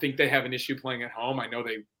 I don't think they have an issue playing at home. I know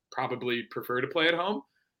they probably prefer to play at home,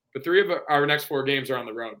 but 3 of our next 4 games are on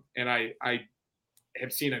the road. And I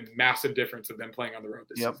have seen a massive difference of them playing on the road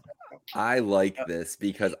this season. I like this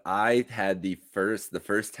because I had the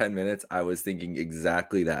first 10 minutes, I was thinking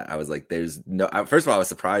exactly that. I was like, there's no, first of all, I was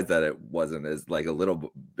surprised that it wasn't as like a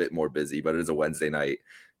little bit more busy, but it is a Wednesday night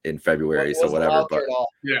in February. So whatever, but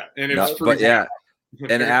and it's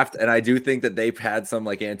and I do think that they've had some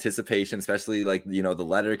like anticipation, especially like, the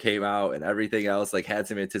letter came out and everything else, like had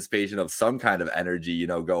some anticipation of some kind of energy,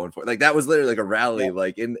 going for like, that was literally like a rally,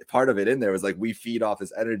 like in part of it in there was like, we feed off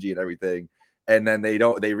this energy and everything. And then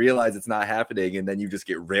they realize it's not happening. And then you just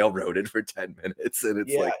get railroaded for 10 minutes. And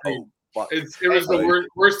it's like, oh, fuck. It was the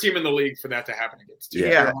worst team in the league for that to happen against.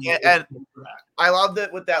 Yeah. And I loved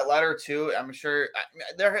it with that letter too. I'm sure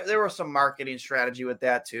there was some marketing strategy with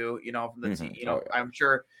that too, from the team, I'm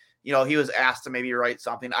sure, he was asked to maybe write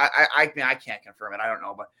something. I mean, I can't confirm it. I don't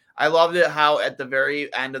know, but I loved it how at the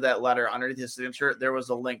very end of that letter, underneath his signature, there was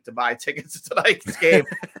a link to buy tickets to tonight's game.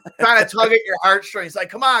 Trying to tug at your heartstrings, like,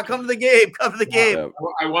 come on, come to the game, come to the game.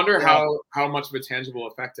 I wonder how much of a tangible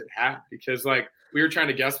effect it had, because like we were trying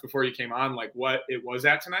to guess before you came on, like what it was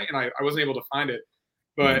at tonight, and I wasn't able to find it.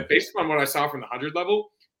 But based on what I saw from the 100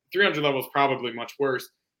 level, 300 level is probably much worse.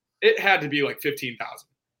 It had to be like 15,000.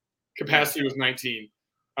 Capacity was 19.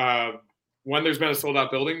 When there's been a sold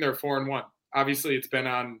out building, they're 4-1. Obviously, it's been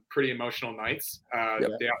on pretty emotional nights. Day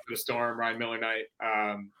after the storm, Ryan Miller night.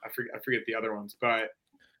 I forget the other ones, but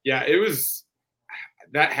yeah, it was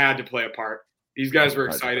that had to play a part. These guys were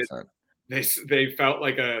excited. 100%. They felt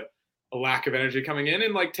like a lack of energy coming in,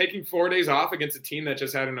 and like taking 4 days off against a team that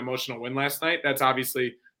just had an emotional win last night. That's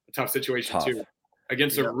obviously a tough situation too.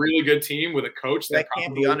 Against a really good team with a coach that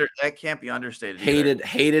can't be understated.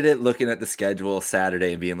 Hated it looking at the schedule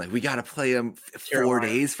Saturday and being like, we got to play them 4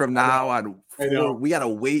 days from now on. We got to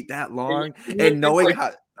wait that long, and knowing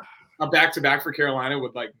how. a back-to-back for Carolina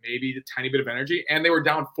with like maybe a tiny bit of energy, and they were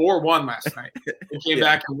down 4-1 last night. They came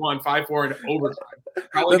back and won 5-4 in overtime.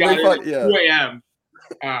 Probably got in at 2 a.m.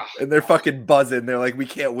 And they're fucking buzzing. They're like, we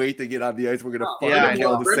can't wait to get on the ice. We're gonna fucking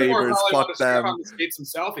kill the Sabres. Fuck them. On the skates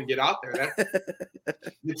himself and get out there.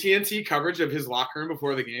 The TNT coverage of his locker room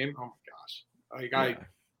before the game. Oh my gosh! Like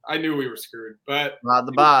I knew we were screwed, but not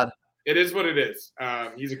the bod. It is what it is.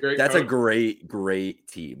 He's a great. That's coach. a great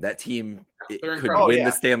team. That team could incredible. win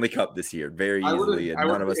the Stanley Cup this year very easily, and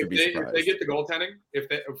none of us would be surprised. If they get the goaltending, if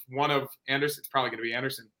one of Anderson, it's probably going to be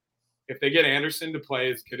Anderson. If they get Anderson to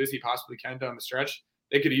play as good as he possibly can down the stretch,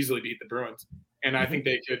 they could easily beat the Bruins, and I think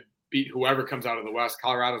they could beat whoever comes out of the West.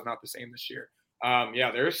 Colorado's not the same this year.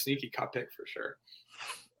 They're a sneaky cup pick for sure.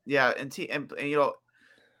 Yeah, and you know,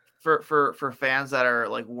 for fans that are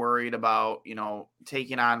like worried about, you know,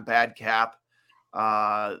 taking on bad cap,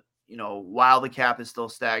 you know, while the cap is still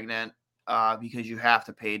stagnant, because you have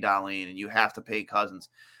to pay Dahlin and you have to pay Cousins,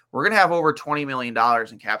 we're gonna have over $20 million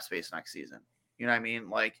in cap space next season. You know what I mean?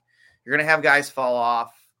 Like, you're gonna have guys fall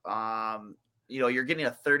off. You know, you're getting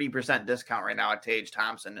a 30% discount right now at Tage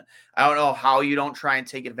Thompson. I don't know how you don't try and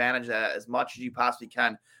take advantage of that as much as you possibly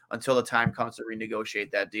can until the time comes to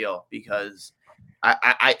renegotiate that deal, because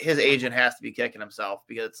his agent has to be kicking himself,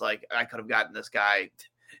 because it's like, I could have gotten this guy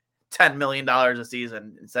 $10 million a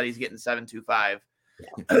season. Instead, he's getting $7.25.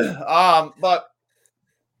 But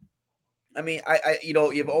I mean, you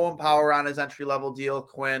know, you have Owen Power on his entry level deal,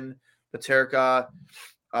 Quinn, Paterka,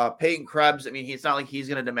 Peyton Krebs. I mean, it's not like he's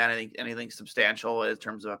going to demand anything substantial in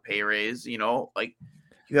terms of a pay raise. You know, like,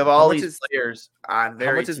 you have all these players on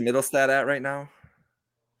very. How much is Middlestat at right now?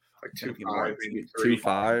 Like 2.5, maybe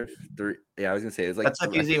 2.5, 3. Yeah, I was gonna say it's like that's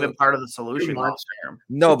like he's even part of the solution.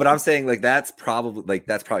 No, but I'm saying like that's probably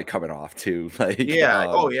coming off too. Like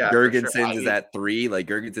Gergensons sure. Is at 3. Like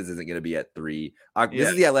Gergensons isn't gonna be at 3. This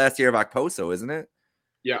is the last year of Okposo, isn't it?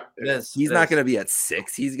 Yeah, it is. He's not gonna be at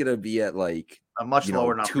 6. He's gonna be at like a much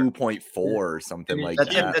lower number, 2.4 or something like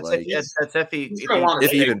that. That's if he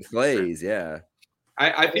even plays. Yeah,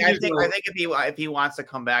 I think if he wants to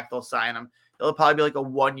come back, they'll sign him. It'll probably be like a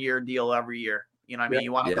 1-year deal every year. You know what I mean?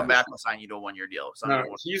 You want to come back, we'll sign you to a 1-year deal. No,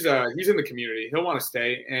 he's in the community. He'll want to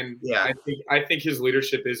stay. And I think his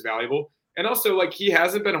leadership is valuable. And also, like, he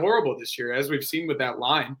hasn't been horrible this year, as we've seen with that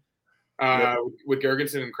line with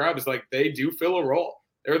Gergensen and Krebs. Like, they do fill a role.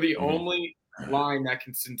 They're the only line that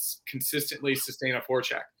can consistently sustain a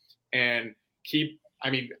forecheck and keep –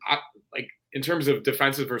 I mean, in terms of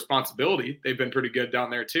defensive responsibility, they've been pretty good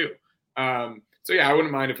down there too. So, I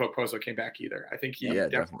wouldn't mind if Okposo came back either. I think he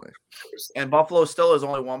definitely. And Buffalo still is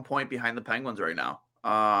only 1 point behind the Penguins right now.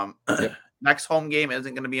 Next home game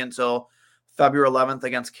isn't going to be until February 11th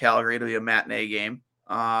against Calgary. It'll be a matinee game.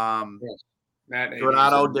 Granato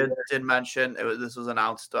did mention this was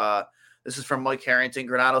announced. This is from Mike Harrington.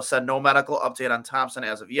 Granato said no medical update on Thompson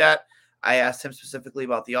as of yet. I asked him specifically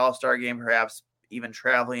about the All-Star game, perhaps even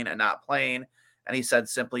traveling and not playing. And he said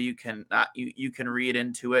simply, you can read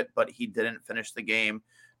into it, but he didn't finish the game.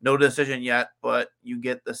 No decision yet, but you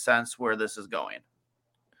get the sense where this is going.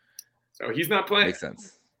 So he's not playing. Makes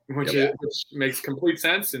sense. Which makes complete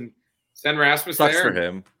sense. And send Rasmus sucks there. For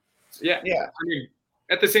him. Yeah. I mean,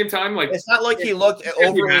 at the same time, like, it's not like he looked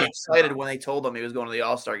overly excited when they told him he was going to the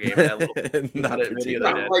All-Star game. He's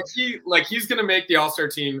going to make the All-Star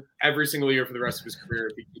team every single year for the rest of his career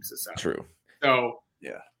if he keeps this up. True. So.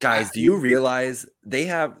 Yeah. Guys, do you realize they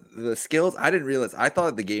have the skills? I didn't realize. I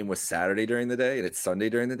thought the game was Saturday during the day and it's Sunday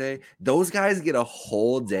during the day. Those guys get a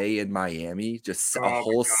whole day in Miami, just a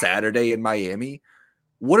whole Saturday in Miami.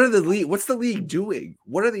 What's the league doing?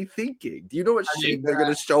 What are they thinking? Do you know what shape they're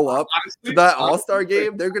going to show up to that All-Star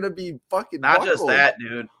game? They're going to be fucking not buckled. Just that,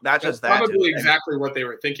 dude. Not just That's that. Probably exactly what they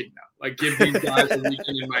were thinking now. Like, give these guys a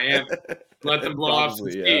weekend in Miami. Let them blow off some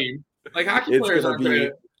steam. Like, hockey players aren't going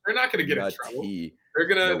to – they're not going to get in trouble.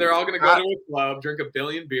 They're all gonna go to a club, drink 1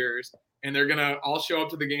 billion beers, and they're gonna all show up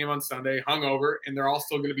to the game on Sunday hungover, and they're all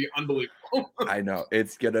still gonna be unbelievable. I know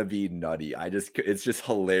it's gonna be nutty. It's just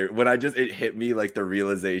hilarious. When it hit me like the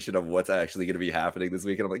realization of what's actually gonna be happening this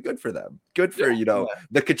week, and I'm like, good for them. Good for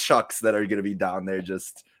the Kachucks that are gonna be down there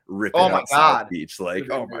just ripping up South Beach. Like,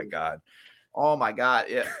 oh my god. Oh my god.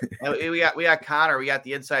 Yeah. we got Connor. We got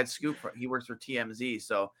the inside scoop. He works for TMZ,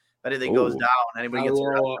 so. If anything goes down, anybody gets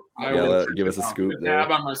give us a scoop. I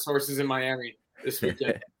have on my sources in Miami this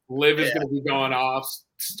weekend. Liv is going to be going off.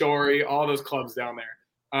 Story, all those clubs down there.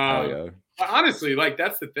 But honestly, like,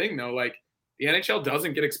 that's the thing, though. Like, the NHL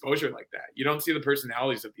doesn't get exposure like that. You don't see the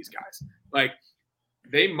personalities of these guys. Like,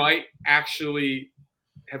 they might actually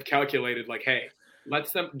have calculated, like, hey,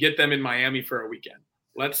 let's get them in Miami for a weekend.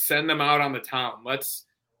 Let's send them out on the town. Let's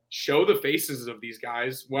show the faces of these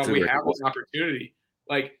guys while we have this opportunity.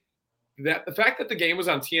 Like that, the fact that the game was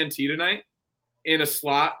on TNT tonight in a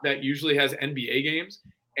slot that usually has NBA games,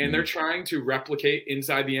 and they're trying to replicate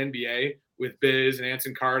inside the NBA with Biz and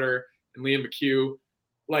Anson Carter and Liam McHugh.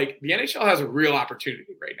 Like the NHL has a real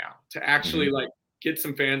opportunity right now to actually like get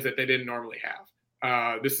some fans that they didn't normally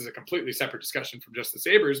have. This is a completely separate discussion from just the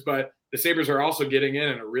Sabres, but the Sabres are also getting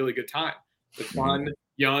in a really good time. It's a fun,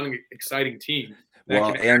 young, exciting team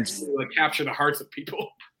that can actually like capture the hearts of people.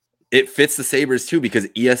 It fits the Sabres too, because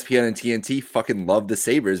ESPN and TNT fucking love the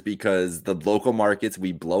Sabres because the local markets,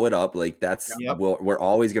 we blow it up. Like that's we're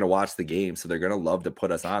always gonna watch the game, so they're gonna love to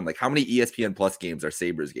put us on. Like how many ESPN Plus games are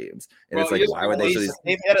Sabres games? And it's like, why would they?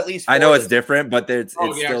 They've had at least. I know it's different, but it's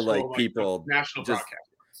still like people national just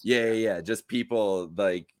broadcast. just people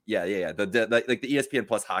like the ESPN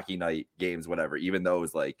Plus hockey night games, whatever. Even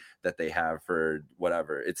those like that they have for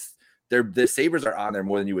whatever, it's. The Sabres are on there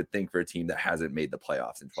more than you would think for a team that hasn't made the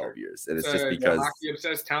playoffs in 12 years. And it's just because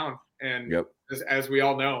hockey-obsessed town. And as we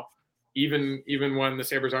all know, even when the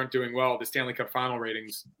Sabres aren't doing well, the Stanley Cup final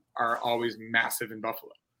ratings are always massive in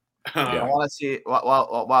Buffalo. I want to see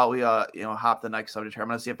while we hop the next subject here. I'm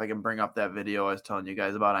going to see if I can bring up that video I was telling you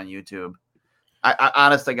guys about on YouTube. I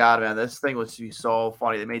honest to God, man, this thing was so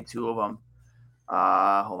funny. They made 2 of them.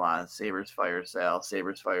 Hold on, Sabres fire sale.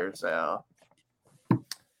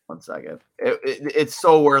 1 second. It's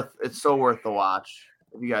so worth the watch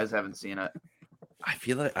if you guys haven't seen it. I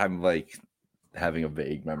feel like I'm like having a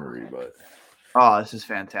vague memory, but this is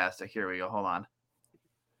fantastic. Here we go. Hold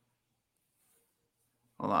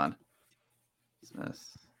on.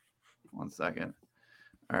 Dismiss. 1 second.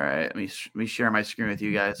 All right, let me share my screen with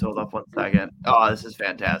you guys. Hold up 1 second. Oh, this is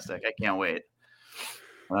fantastic. I can't wait.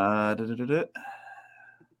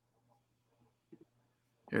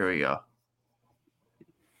 Here we go.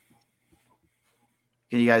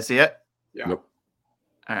 Can you guys see it? Yeah. Nope.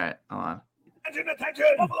 All right, hold on. Attention!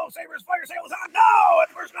 Buffalo Sabres fire sale is on now at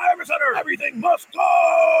First Niagara Center. Everything must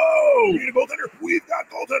go! You need a goaltender? We've got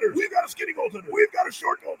goaltenders. We've got a skinny goaltender. We've got a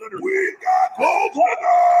short goaltender. We've got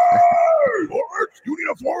goaltenders! Forwards? You need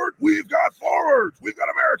a forward? We've got forwards. We've got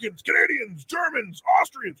Americans, Canadians, Germans,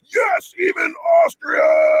 Austrians. Yes, even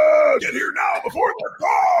Austrians! Get here now before they're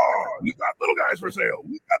gone! We've got little guys for sale.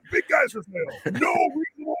 We've got big guys for sale. No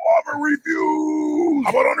reasonable offer refused.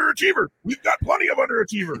 How about underachiever? We've got plenty of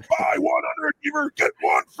underachievers. Buy one underachiever, get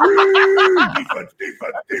one free. Defense.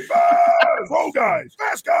 Slow guys,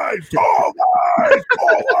 fast guys, tall guys.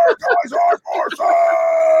 All our guys are for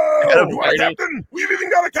sale. You want a captain? We've even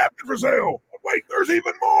got a captain for sale. Wait, there's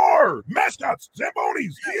even more. Mascots,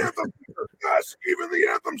 Zambonis, the anthem singer. Yes, even the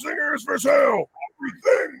anthem singer is for sale.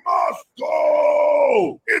 Everything must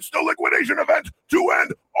go. It's the liquidation event to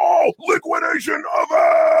end all liquidation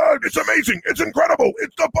event. It's amazing. It's incredible.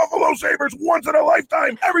 It's the Buffalo Sabres once in a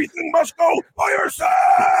lifetime. Everything must go by yourself.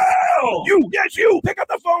 You, pick up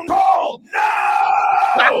the phone call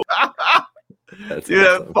now. Dude,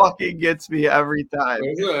 awesome. That fucking gets me every time.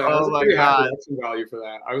 Oh my God. Value for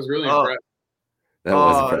that. I was really impressed. That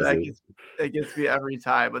was impressive. That gets me every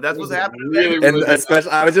time, but that's what's happening. Really, and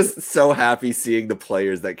especially, I was just so happy seeing the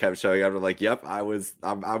players that kept showing up. I'm like, "Yep,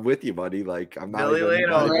 I'm with you, buddy." Like, I'm not. Billy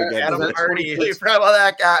Lano, Adam Hardy. You forgot about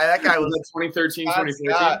that guy? That guy was 2013,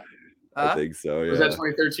 2014. I think so. Yeah. Was that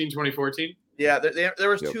 2013, 2014? Yeah, there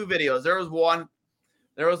was 2 videos. There was one.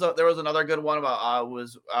 There was another good one about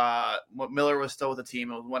what Miller was still with the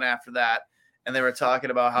team. It was one after that. And they were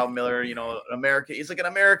talking about how Miller, he's like an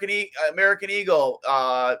American Eagle.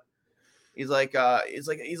 He's like a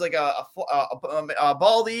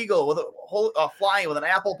bald eagle with a whole flying with an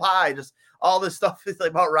apple pie. Just all this stuff is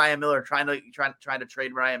like about Ryan Miller trying to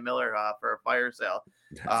trade Ryan Miller for a fire sale.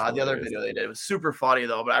 The other video they did, it was super funny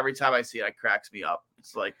though. But every time I see it, it cracks me up.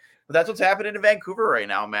 It's like, but that's what's happening in Vancouver right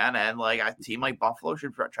now, man. And like a team like Buffalo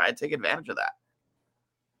should try to take advantage of that.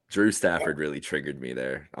 Drew Stafford really triggered me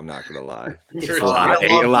there. I'm not gonna lie.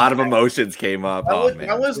 A lot of emotions came up.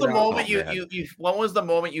 When was the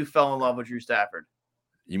moment you fell in love with Drew Stafford?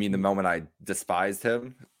 You mean the moment I despised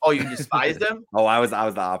him? Oh, you despised him? Oh, I was the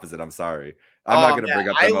opposite. I'm sorry. I'm not gonna bring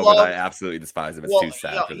up the moment I absolutely despised him. It's too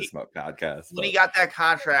sad for this podcast. When he got that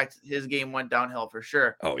contract, his game went downhill for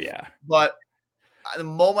sure. Oh yeah. But the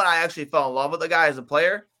moment I actually fell in love with the guy as a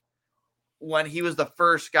player, when he was the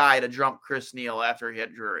first guy to jump Chris Neal after he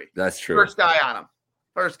hit Drury. That's true. First guy on him.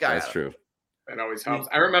 That's true. That always helps.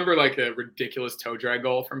 I remember like a ridiculous toe drag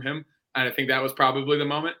goal from him, and I think that was probably the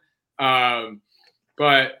moment.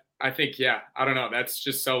 But I think, I don't know. That's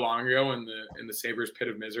just so long ago in the Sabres pit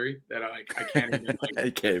of misery that I can't even. I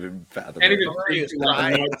can't even fathom. Can't even think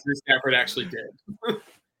what Drew Stafford actually did.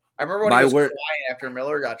 I remember when he was crying after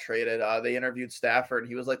Miller got traded. They interviewed Stafford.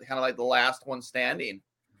 He was like kind of like the last one standing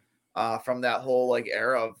from that whole like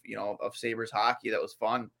era of of Sabres hockey. That was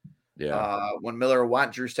fun. Yeah. When Miller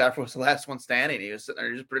went, Drew Stafford was the last one standing. He was sitting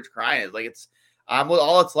there just pretty much crying. It's like it's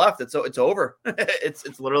all that's left. It's over.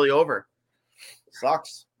 it's literally over. It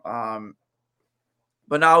sucks.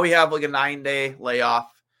 But now we have like a 9-day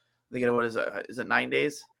layoff. I think what is it? Is it 9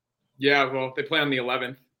 days? Yeah, well, they play on the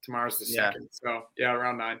 11th. Tomorrow's the 2nd. So, yeah,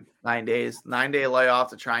 around 9. 9 days. 9-day layoff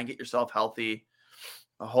to try and get yourself healthy.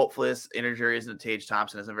 Hopefully this injury isn't Tage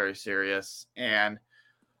Thompson isn't very serious. And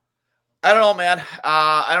I don't know, man.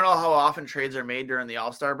 I don't know how often trades are made during the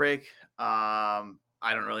All-Star break. I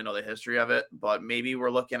don't really know the history of it, but maybe we're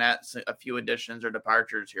looking at a few additions or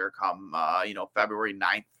departures here come, February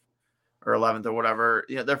 9th or 11th or whatever.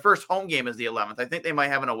 Their first home game is the 11th. I think they might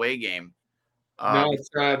have an away game. No, it's,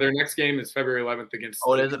 their next game is February 11th against.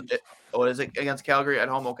 Is it against Calgary at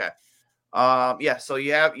home? Okay. So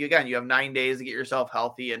you have 9 days to get yourself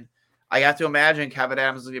healthy, and I have to imagine Kevin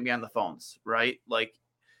Adams is going to be on the phones, right? Like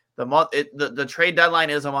the trade deadline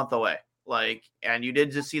is a month away. Like, and you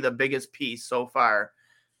did just see the biggest piece so far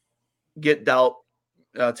get dealt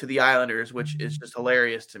to the Islanders, which is just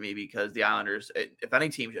hilarious to me because the Islanders, if any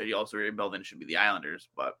team should also rebuild, it should be the Islanders,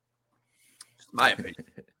 but just my opinion.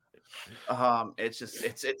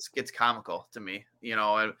 It's comical to me,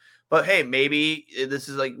 but hey, maybe this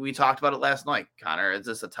is like we talked about it last night, Connor. Is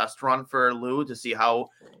this a test run for Lou to see how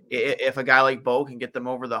if a guy like Bo can get them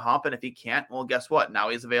over the hump, and if he can't, well, guess what? Now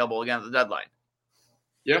he's available again at the deadline.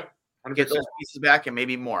 Yeah, 100%. Get those pieces back and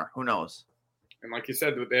maybe more. Who knows? And like you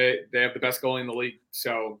said, they have the best goalie in the league.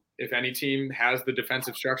 So if any team has the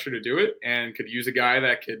defensive structure to do it and could use a guy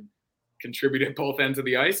that could contribute at both ends of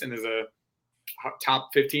the ice and is a top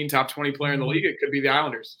 15, top 20 player in the league, it could be the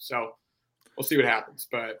Islanders. So we'll see what happens.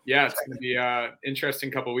 But yeah, it's going to be an interesting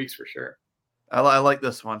couple of weeks for sure. I like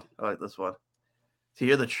this one. To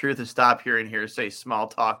hear the truth and stop hearing hearsay, small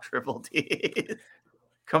talk, triple T.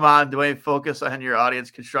 Come on, Dwayne, focus on your audience,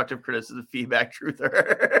 constructive criticism, feedback,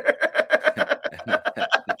 truther.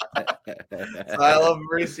 I love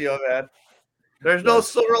Mauricio, man. There's no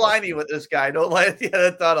silver lining with this guy. Don't let the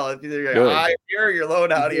other tunnel. If you're high here, you're low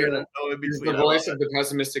down here. There's no in between. He's the voice of the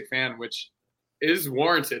pessimistic fan, which is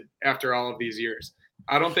warranted after all of these years.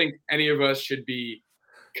 I don't think any of us should be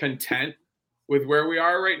content with where we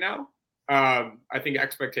are right now. I think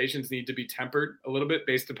expectations need to be tempered a little bit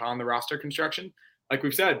based upon the roster construction. Like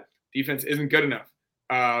we've said, defense isn't good enough.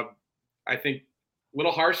 I think a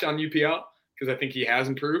little harsh on UPL because I think he has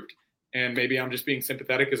improved, and maybe I'm just being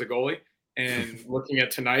sympathetic as a goalie. And looking at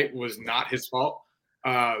tonight was not his fault.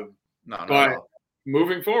 But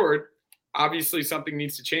moving forward, obviously something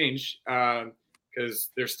needs to change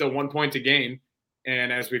because there's still 1 point to gain.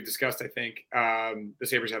 And as we've discussed, I think the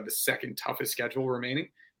Sabres have the second toughest schedule remaining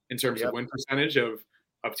in terms of win percentage of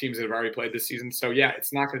teams that have already played this season. So, yeah,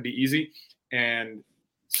 it's not going to be easy. And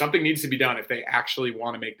something needs to be done if they actually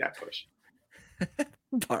want to make that push.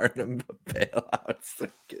 Barnum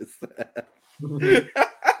bailout.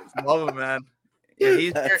 Love him, man.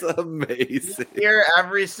 Yeah, That's amazing. Here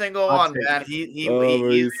every single one, man. He's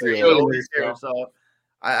here. So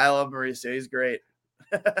I love Mauricio. He's great.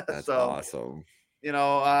 That's awesome.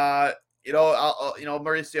 Mauricio,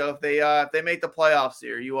 if they make the playoffs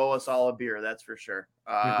here, you owe us all a beer. That's for sure.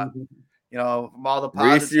 From all the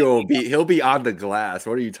Mauricio he'll be on the glass.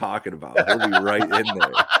 What are you talking about? He'll be right in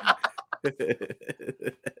there.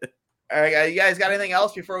 All right, you guys got anything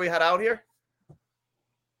else before we head out here?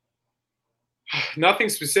 Nothing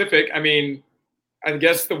specific. I mean, I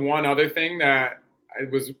guess the one other thing that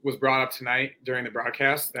was brought up tonight during the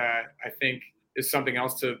broadcast that I think is something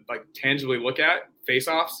else to like tangibly look at,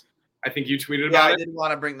 face-offs. I think you tweeted about it. I didn't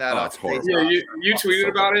want to bring that up. It's horrible. Yeah, you tweeted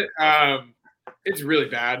about it. It's really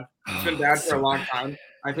bad. It's been bad for a long time.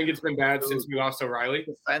 I think it's been bad since we lost O'Reilly.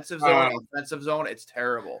 Defensive zone, offensive zone, it's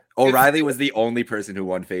terrible. O'Reilly was the only person who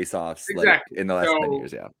won face-offs exactly. In the last 10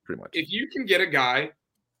 years. Yeah, pretty much. If you can get a guy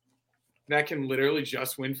that can literally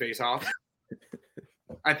just win face-offs,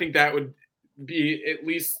 I think that would be at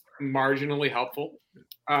least marginally helpful.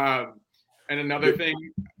 And another thing,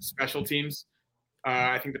 special teams.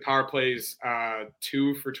 I think the power plays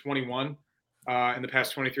 2 for 21 in the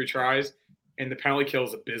past 23 tries, and the penalty kill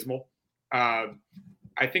is abysmal.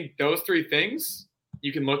 I think those three things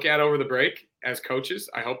you can look at over the break as coaches.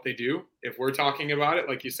 I hope they do. If we're talking about it,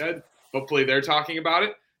 like you said, hopefully they're talking about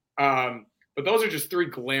it. But those are just three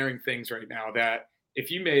glaring things right now that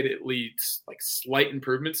if you made at least like slight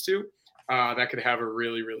improvements to, that could have a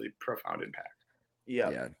really, really profound impact.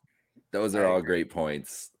 Yeah. Those are all great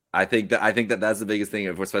points. I think that that's the biggest thing,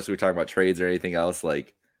 especially we're talking about trades or anything else.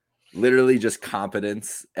 Like literally just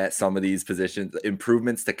competence at some of these positions,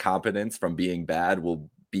 improvements to competence from being bad will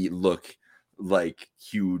look like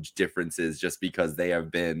huge differences just because they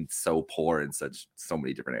have been so poor in so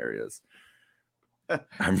many different areas.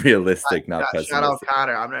 I'm realistic, not pessimistic. Shout out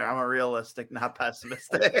Connor. I'm a realistic, not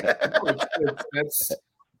pessimistic.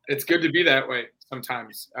 It's good to be that way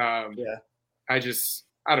sometimes. I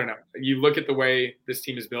don't know. You look at the way this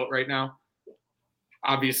team is built right now.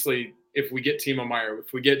 Obviously, if we get Timo Meier,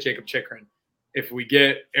 if we get Jacob Chikrin, if we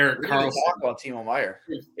get Erik Karlsson, talk about Timo Meier.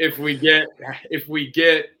 If we get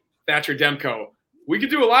Thatcher Demko, we could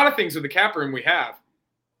do a lot of things with the cap room we have.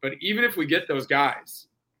 But even if we get those guys,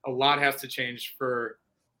 a lot has to change for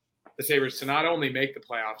the Sabres to not only make the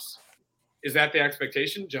playoffs. Is that the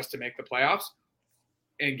expectation, just to make the playoffs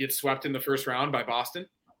and get swept in the first round by Boston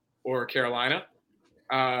or Carolina?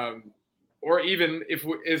 Or even if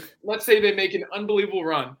let's say they make an unbelievable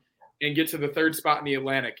run and get to the third spot in the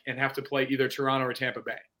Atlantic and have to play either Toronto or Tampa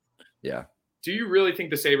Bay. Yeah. Do you really think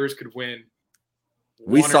the Sabres could win?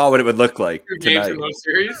 We saw what it would look like games in those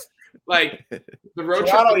series. Like the road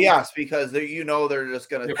Toronto, yes, because they're just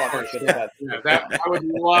going to fuck shit up. I would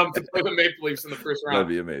love to play the Maple Leafs in the first round. That'd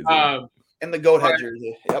be amazing. And the goat head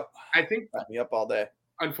jersey. Yep. I think me up all day.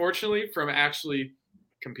 Unfortunately, from actually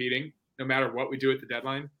competing, no matter what we do at the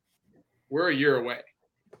deadline, we're a year away.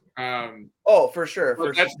 For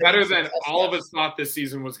sure. That's better than all of us thought this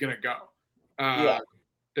season was going to go.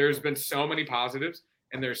 There's been so many positives,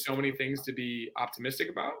 and there's so many things to be optimistic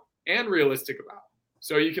about and realistic about.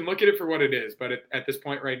 So you can look at it for what it is, but at this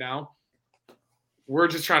point right now, we're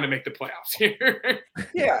just trying to make the playoffs here.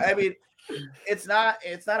 Yeah, I mean, it's not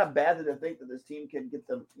a bad thing to think that this team can get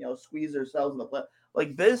them, squeeze themselves in the play.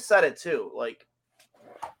 Like Biz said it too. Like,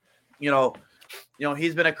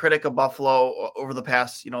 he's been a critic of Buffalo over the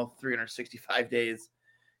past, 365 days.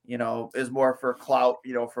 Is more for clout.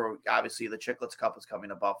 For obviously the Chicklets Cup is coming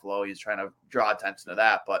to Buffalo. He's trying to draw attention to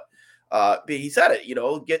that, but he said it.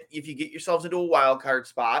 If you get yourselves into a wild card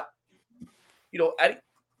spot,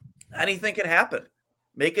 anything can happen.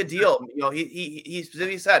 Make a deal. He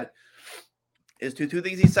specifically said is two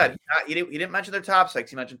things he said. He didn't mention their top six.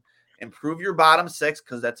 He mentioned improve your bottom six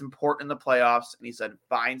because that's important in the playoffs. And he said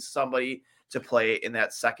find somebody to play in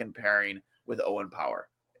that second pairing with Owen Power.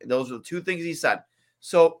 Those are the two things he said.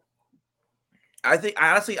 So I think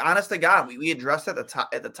honestly, honest to God, we addressed at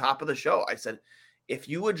the top of the show. I said, if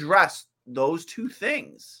you address those two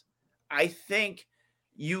things, I think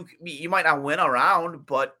you might not win a round,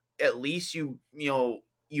 but at least you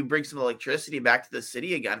bring some electricity back to the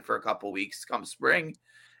city again for a couple of weeks come spring.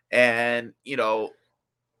 And, now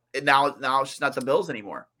it's just not the Bills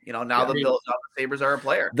anymore. The Sabres are a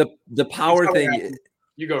player. The power thing.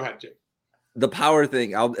 You go ahead, Jake. The power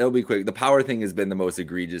thing, it'll be quick. The power thing has been the most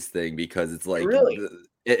egregious thing because it's like really?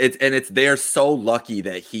 They're so lucky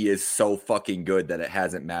that he is so fucking good that it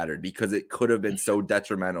hasn't mattered because it could have been so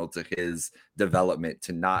detrimental to his development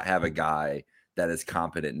to not have a guy that is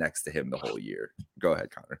competent next to him the whole year. Go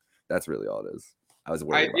ahead, Connor. That's really all it is. I was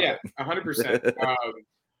worried about it. 100%.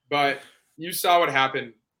 But you saw what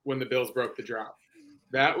happened when the Bills broke the drought.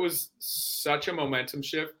 That was such a momentum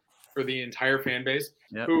shift for the entire fan base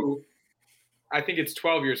who I think it's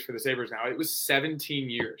 12 years for the Sabres now. It was 17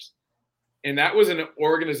 years. And that was an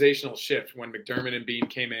organizational shift when McDermott and Bean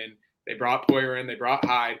came in. They brought Poyer in. They brought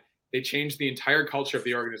Hyde. They changed the entire culture of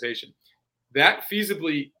the organization. That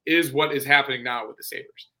feasibly is what is happening now with the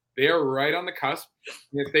Sabres. They are right on the cusp.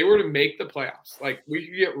 And if they were to make the playoffs, like we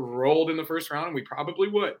could get rolled in the first round, and we probably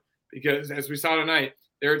would. Because as we saw tonight,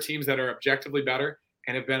 there are teams that are objectively better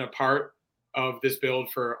and have been a part of this build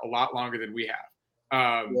for a lot longer than we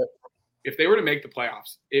have. If they were to make the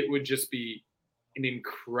playoffs, it would just be an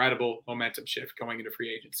incredible momentum shift going into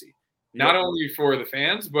free agency. Not only for the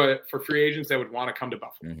fans, but for free agents that would want to come to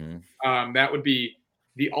Buffalo. Mm-hmm. That would be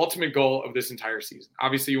the ultimate goal of this entire season.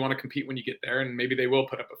 Obviously, you want to compete when you get there, and maybe they will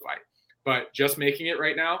put up a fight. But just making it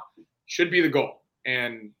right now should be the goal.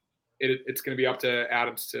 And it's going to be up to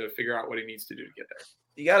Adams to figure out what he needs to do to get there.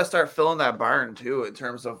 You got to start filling that barn, too, in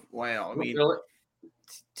terms of,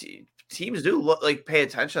 teams do pay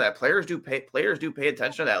attention to that. Players do pay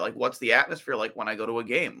attention to that. Like, what's the atmosphere like when I go to a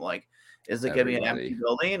game? Like, is it going to be an empty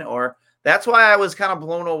building? Or that's why I was kind of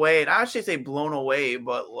blown away. And I should say blown away,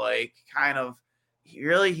 but kind of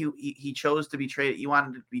he chose to be traded. He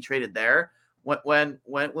wanted to be traded there when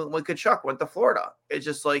Kachuk went to Florida. It's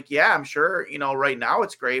just I'm sure right now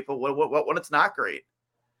it's great, but what when it's not great?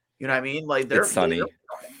 You know what I mean? Like they're sunny.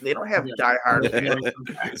 They don't have diehard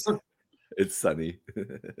fans. It's sunny.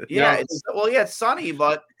 It's sunny,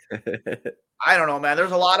 but I don't know, man.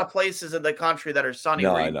 There's a lot of places in the country that are sunny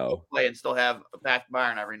where you can play and still have a packed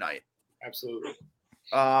barn every night. Absolutely.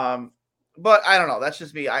 But I don't know. That's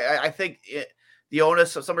just me. I think the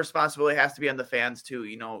onus of some responsibility has to be on the fans too.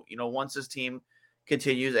 Once this team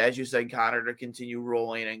continues, as you said, Connor, to continue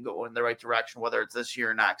rolling and go in the right direction, whether it's this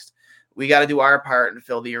year or next, we got to do our part and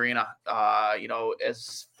fill the arena.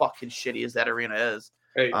 As fucking shitty as that arena is.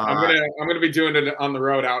 Hey, I'm gonna be doing it on the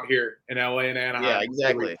road out here in LA and Anaheim. Yeah,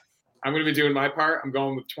 exactly. I'm gonna be doing my part. I'm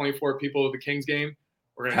going with 24 people to the Kings game.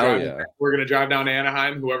 We're gonna drive down to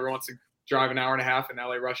Anaheim. Whoever wants to drive an hour and a half in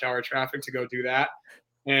LA rush hour traffic to go do that.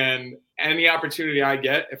 And any opportunity I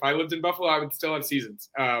get, if I lived in Buffalo, I would still have seasons.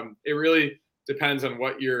 It really depends on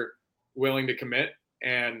what you're willing to commit.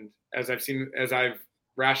 And as I've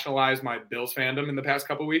rationalized my Bills fandom in the past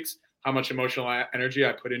couple of weeks, how much emotional energy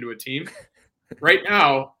I put into a team. Right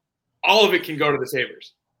now, all of it can go to the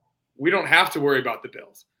Sabres. We don't have to worry about the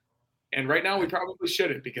Bills. And right now, we probably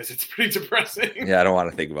shouldn't because it's pretty depressing. Yeah, I don't want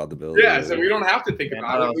to think about the Bills. Yeah, so we don't have to think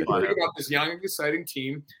about it. We can think about this young, exciting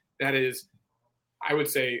team that is, I would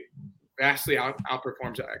say, vastly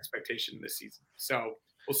outperforms our expectation this season. So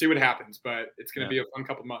we'll see what happens, but it's going to be a fun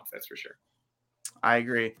couple months, that's for sure. I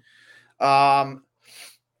agree.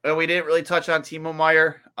 We didn't really touch on Timo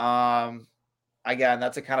Meier. Again,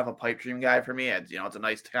 that's a kind of a pipe dream guy for me. It's a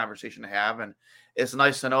nice conversation to have, and it's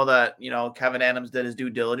nice to know that Kevin Adams did his due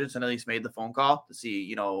diligence and at least made the phone call to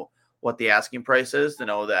see what the asking price is, to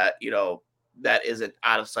know that that isn't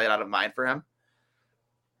out of sight, out of mind for him.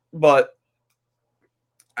 But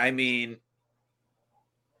I mean,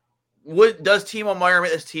 does Timo Meier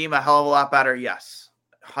make this team a hell of a lot better? Yes,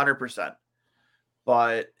 100%.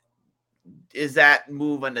 But is that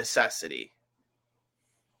move a necessity?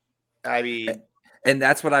 I mean, and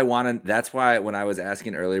that's what I wanted. That's why when I was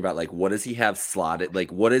asking earlier about what does he have slotted?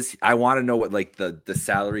 I want to know what the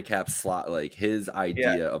salary cap slot, his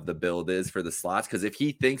idea of the build is for the slots. Because if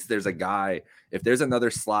he thinks there's if there's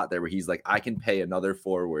another slot there where he's like, I can pay another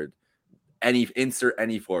forward, insert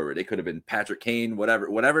any forward. It could have been Patrick Kane,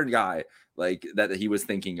 whatever guy that he was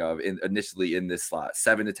thinking of initially in this slot,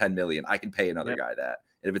 7 to 10 million. I can pay another guy that.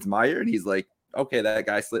 And if it's Meier and he's like, okay, that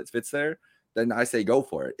guy fits there, then I say go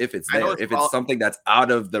for it. If it's there, if it's something that's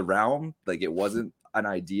out of the realm, it wasn't an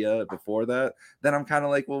idea before that, then I'm kind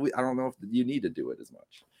of like, well, I don't know if you need to do it as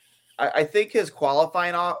much. I think his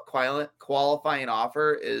qualifying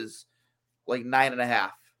offer is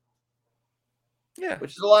 9.5. Yeah,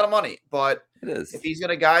 which is a lot of money. But it is. If he's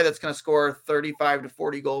got a guy that's going to score 35 to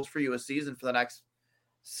 40 goals for you a season for the next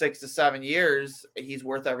 6 to 7 years, he's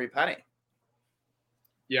worth every penny.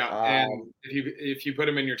 Yeah, and if you put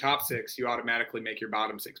him in your top 6, you automatically make your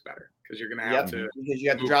bottom 6 better because you're going to have to because you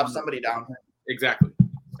have to drop somebody down. Exactly.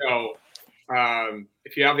 So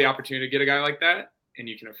if you have the opportunity to get a guy like that and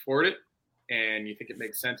you can afford it and you think it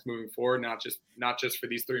makes sense moving forward, not just for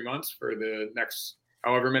these 3 months, for the next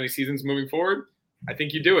however many seasons moving forward, I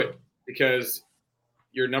think you do it because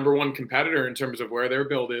your number one competitor in terms of where their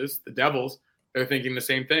build is, the Devils, they're thinking the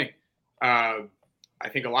same thing. I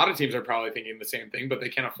think a lot of teams are probably thinking the same thing, but they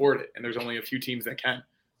can't afford it. And there's only a few teams that can.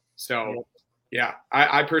 So, yeah,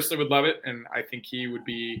 I personally would love it. And I think he would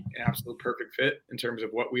be an absolute perfect fit in terms of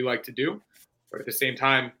what we like to do. But at the same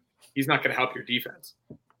time, he's not going to help your defense.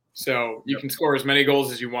 So you can score as many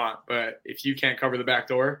goals as you want. But if you can't cover the back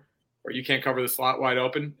door or you can't cover the slot wide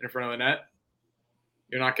open in front of the net,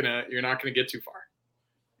 you're not gonna get too far.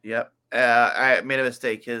 Yep. I made a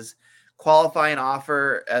mistake. His qualifying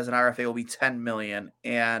offer as an RFA will be $10 million,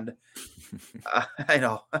 and I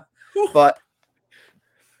know, but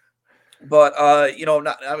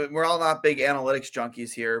we're all not big analytics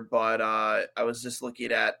junkies here. But I was just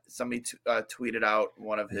looking at somebody tweeted out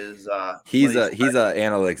one of his. He's a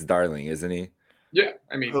analytics darling, isn't he? Yeah,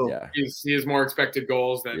 I mean, he has more expected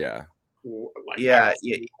goals than way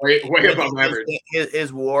above average.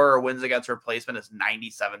 His WAR or wins against replacement is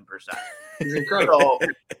 97%. He's incredible.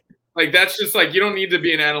 That's just you don't need to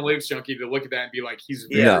be an analytics junkie to look at that and be like, he's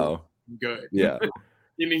very good. Yeah.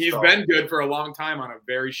 He's been good for a long time on a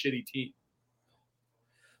very shitty team.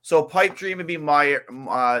 So pipe dream would be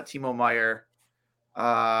Timo Meier.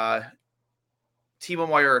 Timo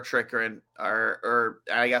Meier or Trickeren, or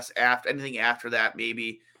I guess anything after that,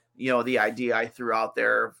 maybe, the idea I threw out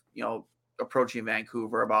there, approaching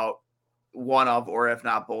Vancouver about one of, or if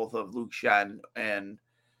not both of, Luke Schenn and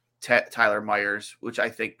Tyler Myers, which I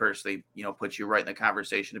think personally, puts you right in the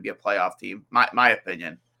conversation to be a playoff team. My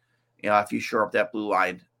opinion, if you shore up that blue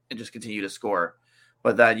line and just continue to score,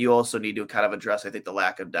 but then you also need to kind of address, I think, the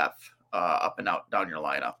lack of depth up and down your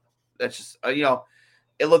lineup. That's just,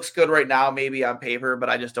 it looks good right now, maybe on paper, but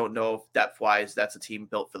I just don't know if depth wise, that's a team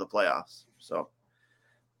built for the playoffs. So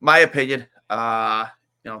my opinion,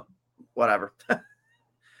 whatever.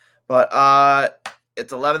 But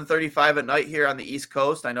it's 11:35 at night here on the East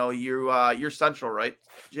Coast. I know you're Central, right,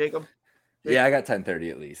 Jacob? Yeah, I got 10:30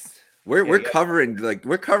 at least. We're covering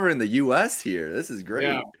the U.S. here. This is great.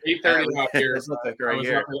 Yeah, 8:30 out here.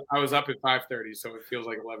 I was up at 5:30, so it feels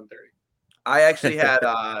like 11:30. I actually had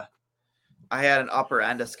an upper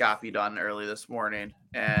endoscopy done early this morning,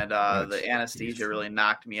 and the anesthesia really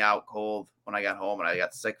knocked me out cold when I got home, and I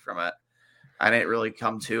got sick from it. I didn't really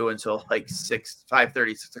come to until like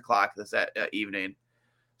 5:30, 6 o'clock this evening.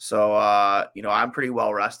 So, I'm pretty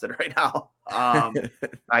well rested right now.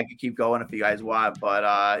 I could keep going if you guys want, but,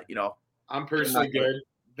 I'm personally good.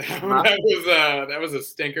 That was a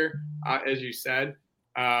stinker, as you said.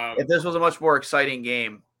 If this was a much more exciting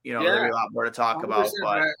game, there'd be a lot more to talk about.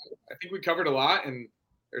 But I think we covered a lot, and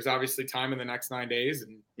there's obviously time in the next 9 days,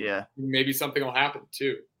 and maybe something will happen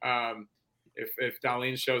too. If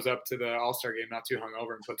Darlene shows up to the All-Star game not too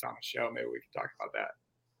hungover and puts on a show, maybe we can talk about that.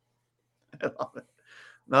 I love it.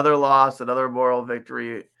 Another loss, another moral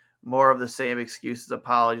victory, more of the same excuses,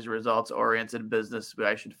 apologies, results-oriented business.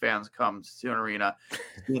 Why should fans come to an arena?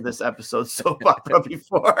 Seen this episode soap opera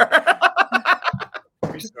before.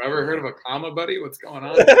 Have you ever heard of a comma, buddy? What's going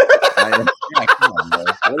on? Come on, bro.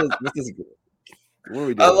 What are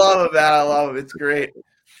we doing? I love it, man. I love it. It's great.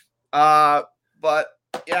 But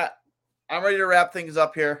yeah, I'm ready to wrap things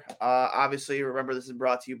up here. Obviously, remember this is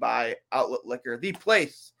brought to you by Outlet Liquor, the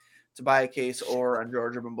place to buy a case or on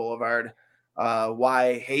George Urban Boulevard.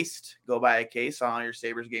 Why haste? Go buy a case on all your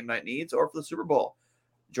Sabres game night needs or for the Super Bowl.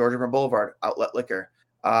 George Urban Boulevard, Outlet Liquor.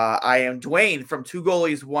 I am Dwayne from Two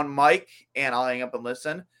Goalies, One Mike, and I'll hang up and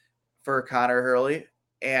listen for Connor Hurley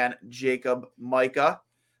and Jacob Micah.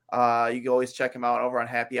 You can always check him out over on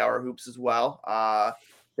Happy Hour Hoops as well.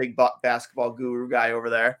 Big basketball guru guy over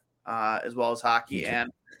there, as well as hockey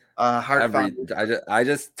and Hart Foundation. I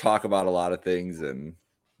just talk about a lot of things and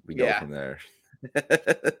we go from there.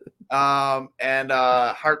 And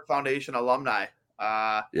Hart Foundation alumni.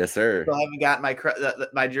 Yes, sir. Still haven't gotten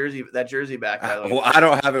my jersey back. Well, I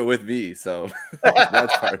don't have it with me, so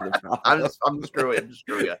that's part of the problem. I'm screwing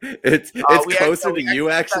you. It's closer to you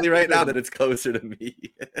actually right now than it's closer to me.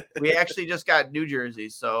 We actually just got new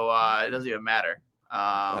jerseys, so it doesn't even matter.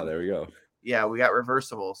 There we go. Yeah, we got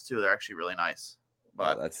reversibles too. They're actually really nice.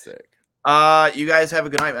 But that's sick. You guys have a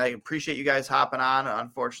good night. I appreciate you guys hopping on.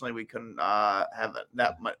 Unfortunately, we couldn't have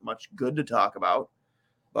that much good to talk about.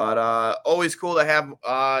 But always cool to have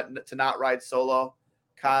to not ride solo.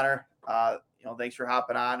 Connor, thanks for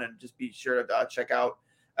hopping on, and just be sure to check out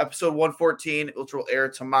episode 114, which will air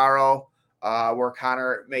tomorrow, where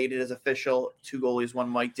Connor made it his official Two Goalies, One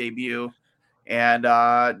Mike debut. And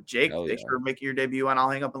Jake, thanks for making your debut on I'll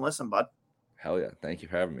Hang Up and Listen, bud. Hell yeah. Thank you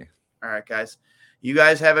for having me. All right, guys. You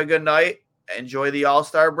guys have a good night. Enjoy the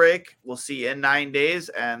All-Star break. We'll see you in 9 days,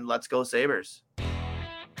 and let's go Sabres.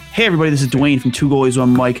 Hey everybody, this is Dwayne from Two Goalies,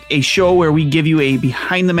 One Mike, a show where we give you a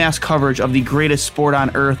behind-the-mask coverage of the greatest sport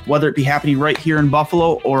on earth, whether it be happening right here in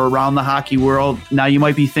Buffalo or around the hockey world. Now you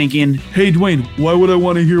might be thinking, hey Dwayne, why would I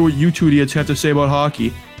want to hear what you two idiots have to say about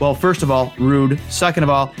hockey? Well, first of all, rude. Second of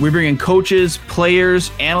all, we bring in coaches, players,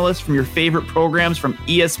 analysts from your favorite programs, from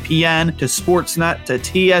ESPN to Sportsnet to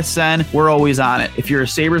TSN. We're always on it. If you're a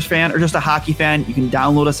Sabres fan or just a hockey fan, you can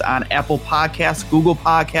download us on Apple Podcasts, Google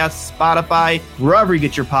Podcasts, Spotify, wherever you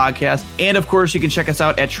get your podcasts. And of course, you can check us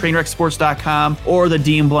out at trainwrecksports.com or the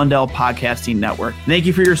Dean Blundell Podcasting Network. Thank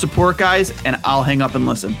you for your support, guys, and I'll hang up and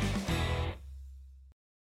listen.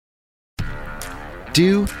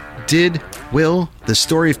 Will, the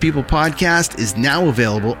Story of People podcast is now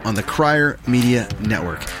available on the Crier Media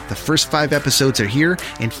Network. The first 5 episodes are here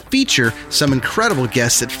and feature some incredible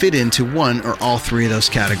guests that fit into one or all 3 of those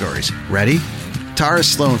categories. Ready? Tara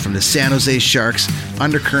Sloan from the San Jose Sharks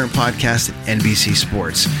Undercurrent podcast at NBC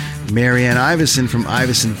Sports. Marianne Iveson from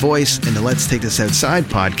Iveson Voice and the Let's Take This Outside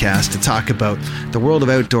podcast to talk about the world of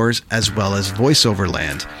outdoors as well as voiceover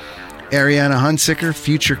land. Ariana Hunsicker,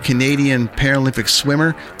 future Canadian Paralympic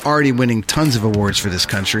swimmer, already winning tons of awards for this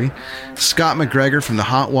country. Scott McGregor from the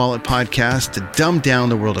Hot Wallet podcast to dumb down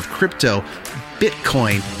the world of crypto,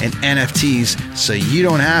 Bitcoin, and NFTs so you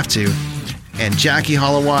don't have to. And Jackie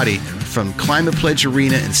Holowati from Climate Pledge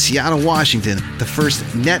Arena in Seattle, Washington, the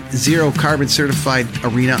first net zero carbon certified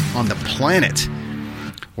arena on the planet.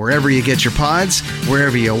 Wherever you get your pods,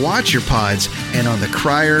 wherever you watch your pods, and on the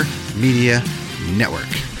Crier Media Network.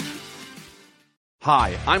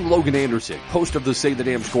 Hi, I'm Logan Anderson, host of the Say the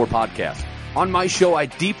Damn Score podcast. On my show, I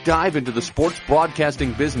deep dive into the sports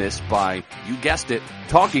broadcasting business by, you guessed it,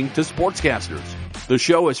 talking to sportscasters. The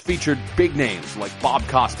show has featured big names like Bob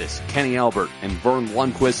Costas, Kenny Albert, and Vern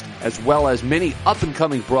Lundquist, as well as many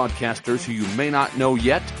up-and-coming broadcasters who you may not know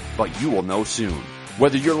yet, but you will know soon.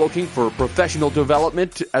 Whether you're looking for professional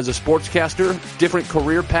development as a sportscaster, different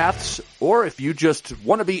career paths, or if you just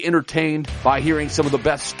want to be entertained by hearing some of the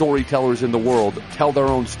best storytellers in the world tell their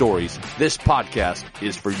own stories, this podcast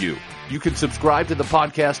is for you. You can subscribe to the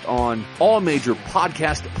podcast on all major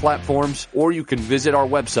podcast platforms, or you can visit our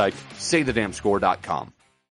website, saythedamnscore.com.